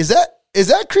 is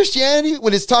that Christianity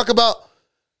when it's talk about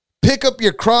pick up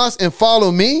your cross and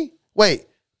follow me? Wait,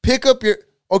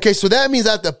 okay, so that means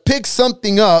I have to pick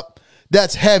something up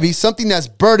that's heavy, something that's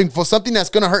burdenful, something that's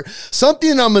going to hurt,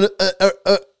 something I'm going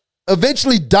to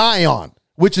eventually die on,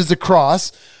 which is the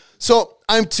cross. So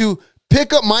I'm to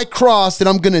pick up my cross that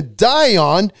I'm going to die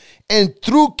on, and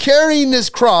through carrying this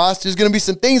cross, there's going to be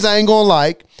some things I ain't going to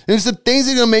like. There's some things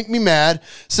that are going to make me mad.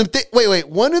 Wait.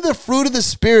 One of the fruit of the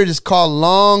Spirit is called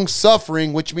long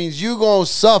suffering, which means you're going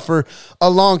to suffer a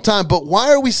long time. But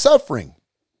why are we suffering?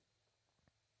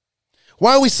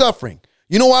 Why are we suffering?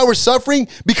 You know why we're suffering?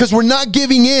 Because we're not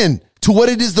giving in to what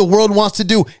it is the world wants to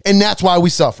do. And that's why we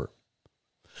suffer.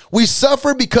 We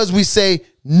suffer because we say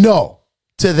no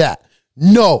to that.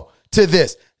 No to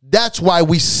this. That's why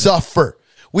we suffer.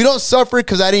 We don't suffer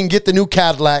because I didn't get the new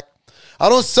Cadillac. I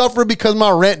don't suffer because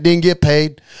my rent didn't get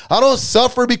paid. I don't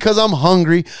suffer because I'm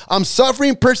hungry. I'm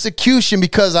suffering persecution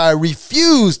because I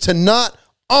refuse to not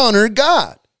honor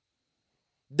God.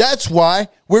 That's why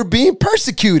we're being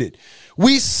persecuted.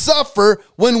 We suffer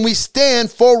when we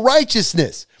stand for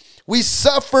righteousness. We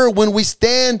suffer when we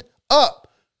stand up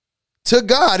to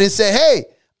God and say, hey,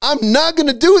 I'm not going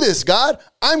to do this, God.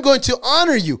 I'm going to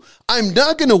honor you. I'm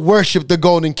not going to worship the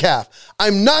golden calf.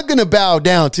 I'm not going to bow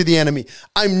down to the enemy.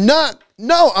 I'm not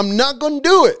going to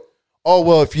do it. Oh,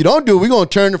 well, if you don't do it, we're going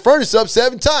to turn the furnace up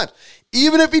 7 times.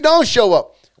 Even if he don't show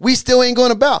up, we still ain't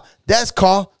going to bow. That's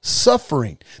called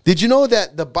suffering. Did you know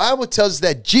that the Bible tells us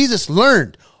that Jesus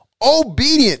learned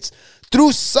obedience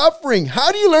through suffering?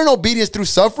 How do you learn obedience through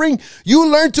suffering? You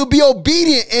learn to be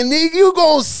obedient, and then you're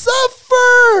going to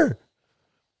suffer.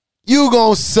 You're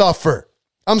going to suffer.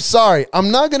 I'm sorry. I'm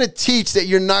not going to teach that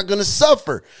you're not going to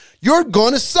suffer. You're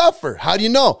going to suffer. How do you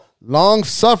know? Long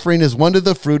suffering is one of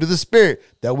the fruit of the Spirit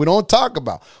that we don't talk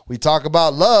about. We talk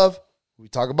about love. We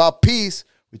talk about peace.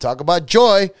 We talk about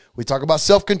joy. We talk about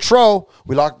self-control.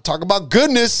 We talk about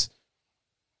goodness.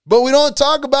 But we don't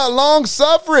talk about long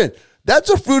suffering. That's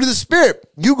a fruit of the Spirit.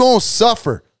 You're going to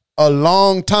suffer a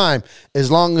long time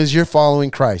as long as you're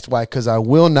following Christ. Why? Because I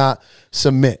will not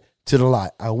submit to the lie.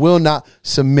 I will not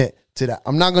submit to that.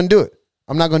 I'm not going to do it.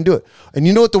 I'm not going to do it. And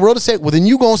you know what the world is saying? Well, then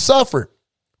you're going to suffer.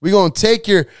 We're gonna take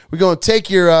your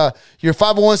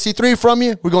 501c3 from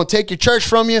you. We're gonna take your church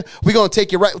from you. We're gonna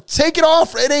take your right. Take it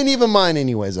off. It ain't even mine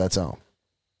anyways. I tell them.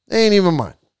 It ain't even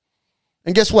mine.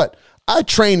 And guess what? I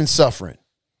train in suffering.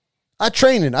 I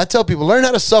train in. I tell people, learn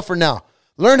how to suffer now.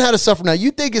 Learn how to suffer now.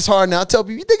 You think it's hard now. I tell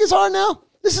people, you think it's hard now?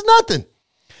 This is nothing.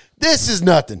 This is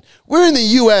nothing. We're in the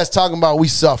U.S. talking about we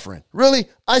suffering. Really?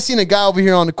 I seen a guy over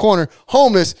here on the corner,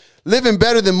 homeless, living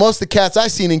better than most of the cats I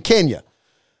seen in Kenya.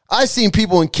 I seen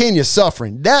people in Kenya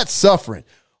suffering. That's suffering.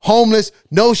 Homeless,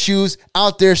 no shoes,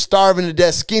 out there starving to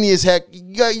death, skinny as heck.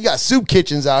 You got soup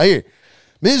kitchens out here.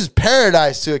 This is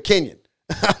paradise to a Kenyan.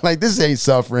 Like, this ain't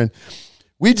suffering.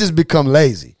 We just become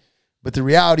lazy. But the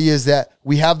reality is that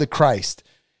we have the Christ.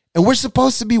 And we're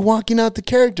supposed to be walking out the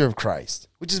character of Christ,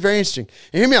 which is very interesting.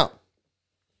 And hear me out.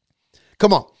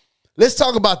 Come on. Let's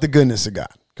talk about the goodness of God.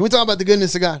 Can we talk about the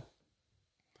goodness of God?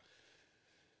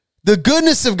 The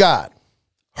goodness of God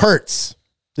hurts.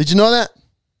 Did you know that?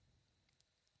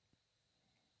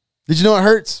 Did you know it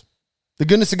hurts? The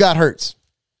goodness of God hurts.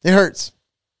 It hurts.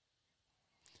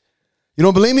 You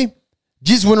don't believe me?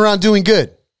 Jesus went around doing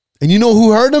good. And you know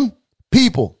who hurt him?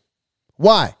 People.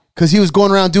 Why? Because he was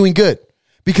going around doing good.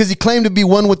 Because he claimed to be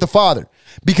one with the Father.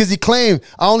 Because he claimed,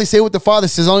 I only say what the Father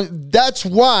says. That's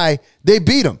why they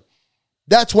beat him.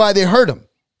 That's why they hurt him.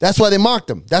 That's why they mocked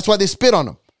him. That's why they spit on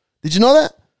him. Did you know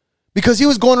that? Because he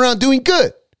was going around doing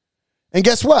good. And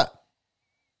guess what?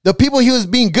 The people he was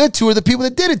being good to are the people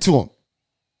that did it to him.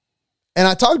 And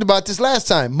I talked about this last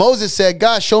time. Moses said,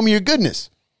 God, show me your goodness.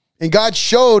 And God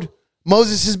showed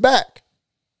Moses his back,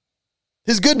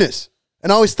 his goodness.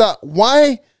 And I always thought,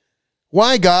 why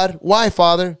God? Why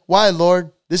Father? Why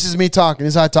Lord? This is me talking.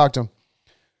 This is how I talk to him.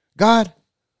 God,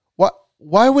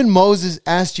 why when Moses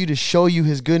asked you to show you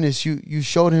his goodness, you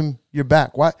showed him your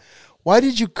back? Why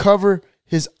did you cover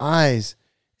his eyes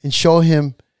and show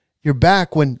him your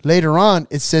back when later on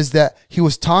it says that he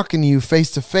was talking to you face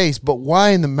to face? But why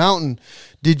in the mountain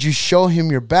did you show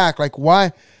him your back? Like,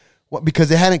 why? What? Because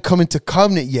they hadn't come into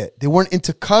covenant yet. They weren't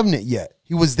into covenant yet.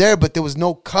 He was there, but there was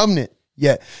no covenant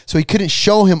yet. So he couldn't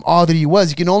show him all that he was.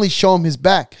 He can only show him his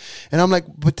back. And I'm like,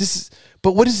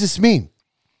 but what does this mean?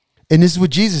 And this is what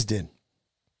Jesus did.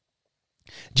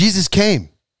 Jesus came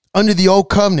under the old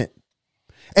covenant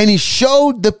and he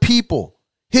showed the people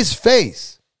his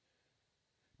face.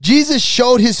 Jesus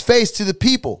showed his face to the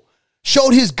people,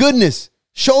 showed his goodness,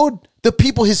 showed the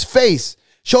people his face,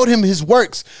 showed him his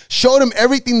works, showed him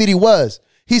everything that he was.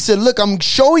 He said, look, I'm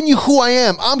showing you who I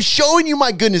am. I'm showing you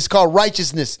my goodness called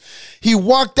righteousness. He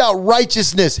walked out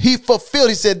righteousness. He fulfilled.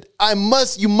 He said,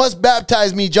 you must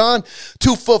baptize me, John,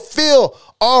 to fulfill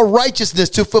all righteousness,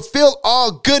 to fulfill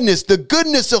all goodness, the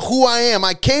goodness of who I am.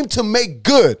 I came to make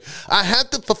good. I have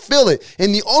to fulfill it.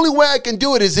 And the only way I can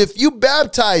do it is if you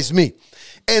baptize me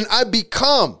and I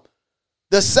become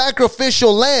the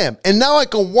sacrificial lamb. And now I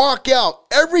can walk out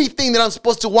everything that I'm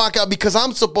supposed to walk out because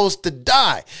I'm supposed to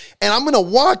die. And I'm going to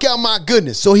walk out my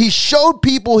goodness. So he showed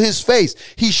people his face.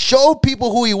 He showed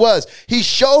people who he was. He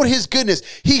showed his goodness.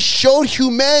 He showed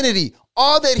humanity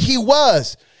all that he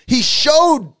was. He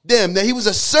showed them that he was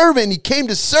a servant. He came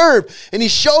to serve and he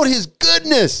showed his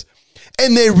goodness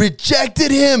and they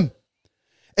rejected him.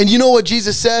 And you know what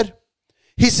Jesus said?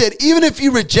 He said, even if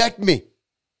you reject me,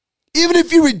 even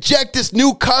if you reject this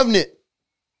new covenant,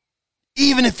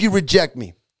 even if you reject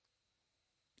me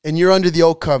and you're under the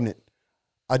old covenant,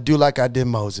 I'll do like I did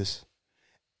Moses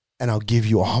and I'll give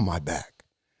you all my back.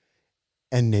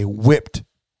 And they whipped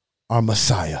our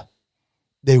Messiah.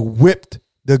 They whipped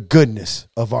the goodness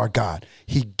of our God.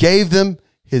 He gave them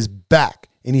his back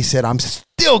and he said, I'm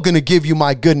still going to give you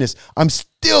my goodness. I'm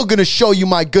still going to show you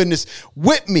my goodness.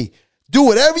 Whip me. Do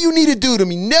whatever you need to do to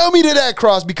me. Nail me to that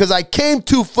cross because I came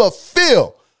to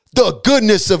fulfill the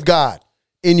goodness of God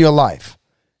in your life.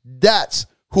 That's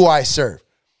who I serve.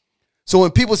 So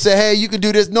when people say, hey, you can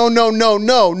do this.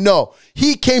 No.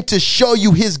 He came to show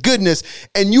you his goodness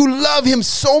and you love him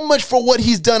so much for what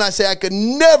he's done. I say, I could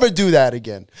never do that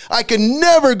again. I could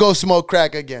never go smoke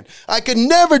crack again. I could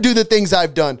never do the things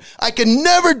I've done. I could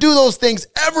never do those things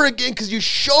ever again because you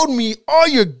showed me all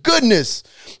your goodness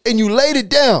and you laid it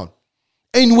down.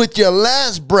 And with your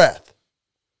last breath,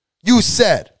 you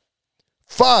said,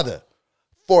 Father,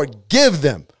 forgive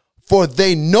them, for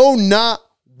they know not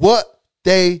what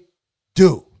they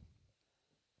do.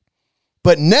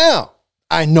 But now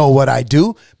I know what I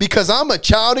do because I'm a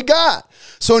child of God.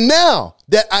 So now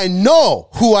that I know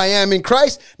who I am in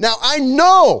Christ, now I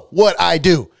know what I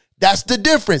do. That's the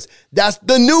difference. That's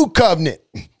the new covenant.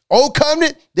 Old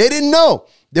covenant, they didn't know.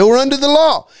 They were under the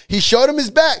law. He showed them his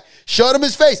back, showed them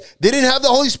his face. They didn't have the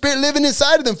Holy Spirit living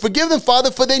inside of them. Forgive them, Father,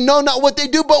 for they know not what they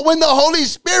do. But when the Holy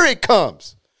Spirit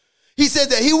comes, he said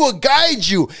that he will guide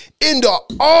you into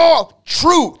all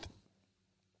truth,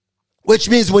 which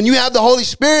means when you have the Holy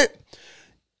Spirit,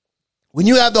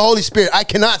 I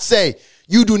cannot say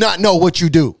you do not know what you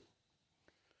do.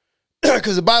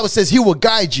 Because the Bible says he will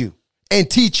guide you and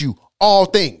teach you all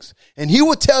things. And he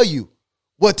will tell you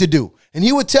what to do. And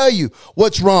he will tell you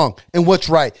what's wrong and what's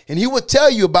right. And he will tell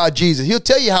you about Jesus. He'll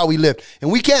tell you how he lived.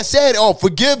 And we can't say it, oh,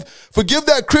 forgive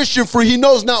that Christian for he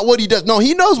knows not what he does. No,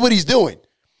 he knows what he's doing.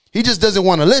 He just doesn't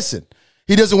want to listen.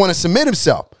 He doesn't want to submit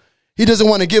himself. He doesn't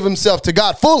want to give himself to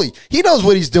God fully. He knows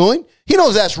what he's doing. He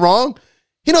knows that's wrong.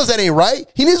 He knows that ain't right.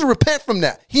 He needs to repent from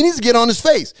that. He needs to get on his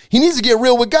face. He needs to get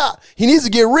real with God. He needs to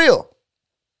get real.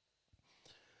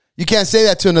 You can't say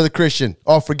that to another Christian.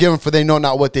 Oh, forgive them for they know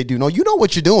not what they do. No, you know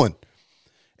what you're doing.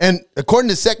 And according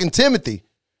to 2 Timothy,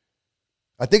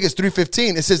 I think it's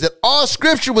 3:15, it says that all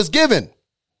scripture was given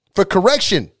for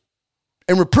correction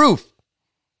and reproof.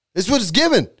 This is what it's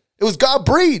given. It was God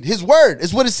breathed. His word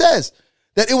is what it says.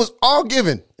 That it was all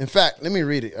given. In fact, let me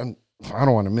read it. I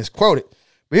don't want to misquote it.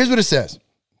 But here's what it says.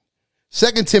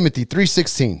 2 Timothy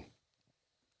 3:16.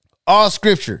 All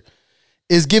scripture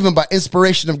is given by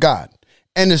inspiration of God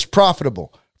and is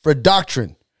profitable for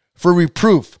doctrine, for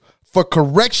reproof, for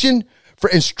correction, for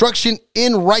instruction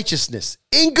in righteousness.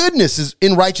 In goodness is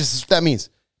in righteousness. What that means.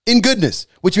 In goodness,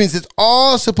 which means it's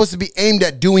all supposed to be aimed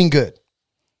at doing good.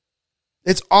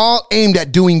 It's all aimed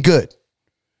at doing good.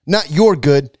 Not your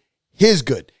good, his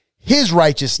good. His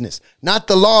righteousness, not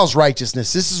the law's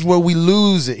righteousness. This is where we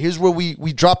lose it. Here's where we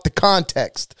drop the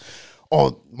context.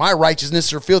 Oh, my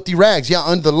righteousness are filthy rags. Yeah,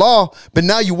 under the law. But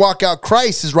now you walk out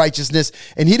Christ's righteousness,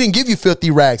 and he didn't give you filthy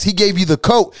rags. He gave you the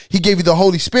coat. He gave you the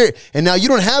Holy Spirit. And now you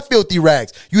don't have filthy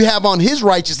rags. You have on his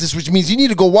righteousness, which means you need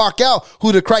to go walk out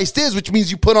who the Christ is, which means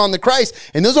you put on the Christ.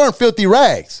 And those aren't filthy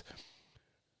rags.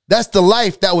 That's the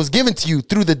life that was given to you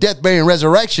through the death, burial, and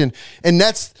resurrection. And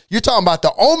you're talking about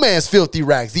the old man's filthy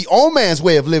rags, the old man's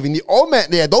way of living. The old man,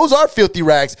 yeah, those are filthy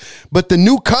rags. But the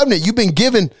new covenant, you've been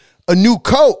given a new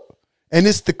coat, and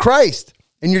it's the Christ.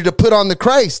 And you're to put on the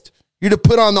Christ. You're to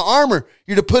put on the armor.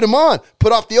 You're to put him on.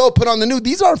 Put off the old, put on the new.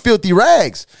 These aren't filthy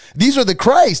rags. These are the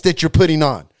Christ that you're putting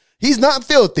on. He's not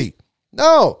filthy.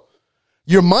 No.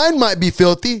 Your mind might be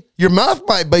filthy. Your mouth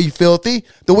might be filthy.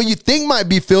 The way you think might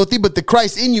be filthy, but the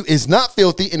Christ in you is not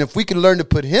filthy. And if we could learn to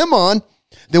put him on,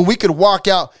 then we could walk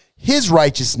out his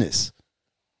righteousness.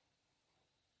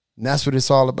 And that's what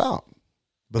it's all about.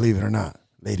 Believe it or not,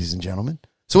 ladies and gentlemen.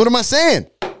 So what am I saying?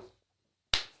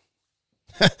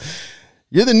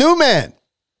 You're the new man.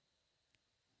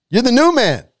 You're the new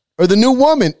man or the new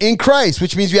woman in Christ,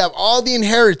 which means you have all the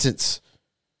inheritance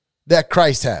that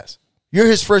Christ has. You're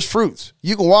his first fruits.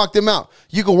 You can walk them out.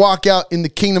 You can walk out in the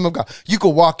kingdom of God. You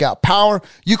can walk out power.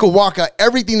 You can walk out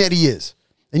everything that he is.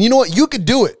 And you know what? You could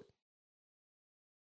do it.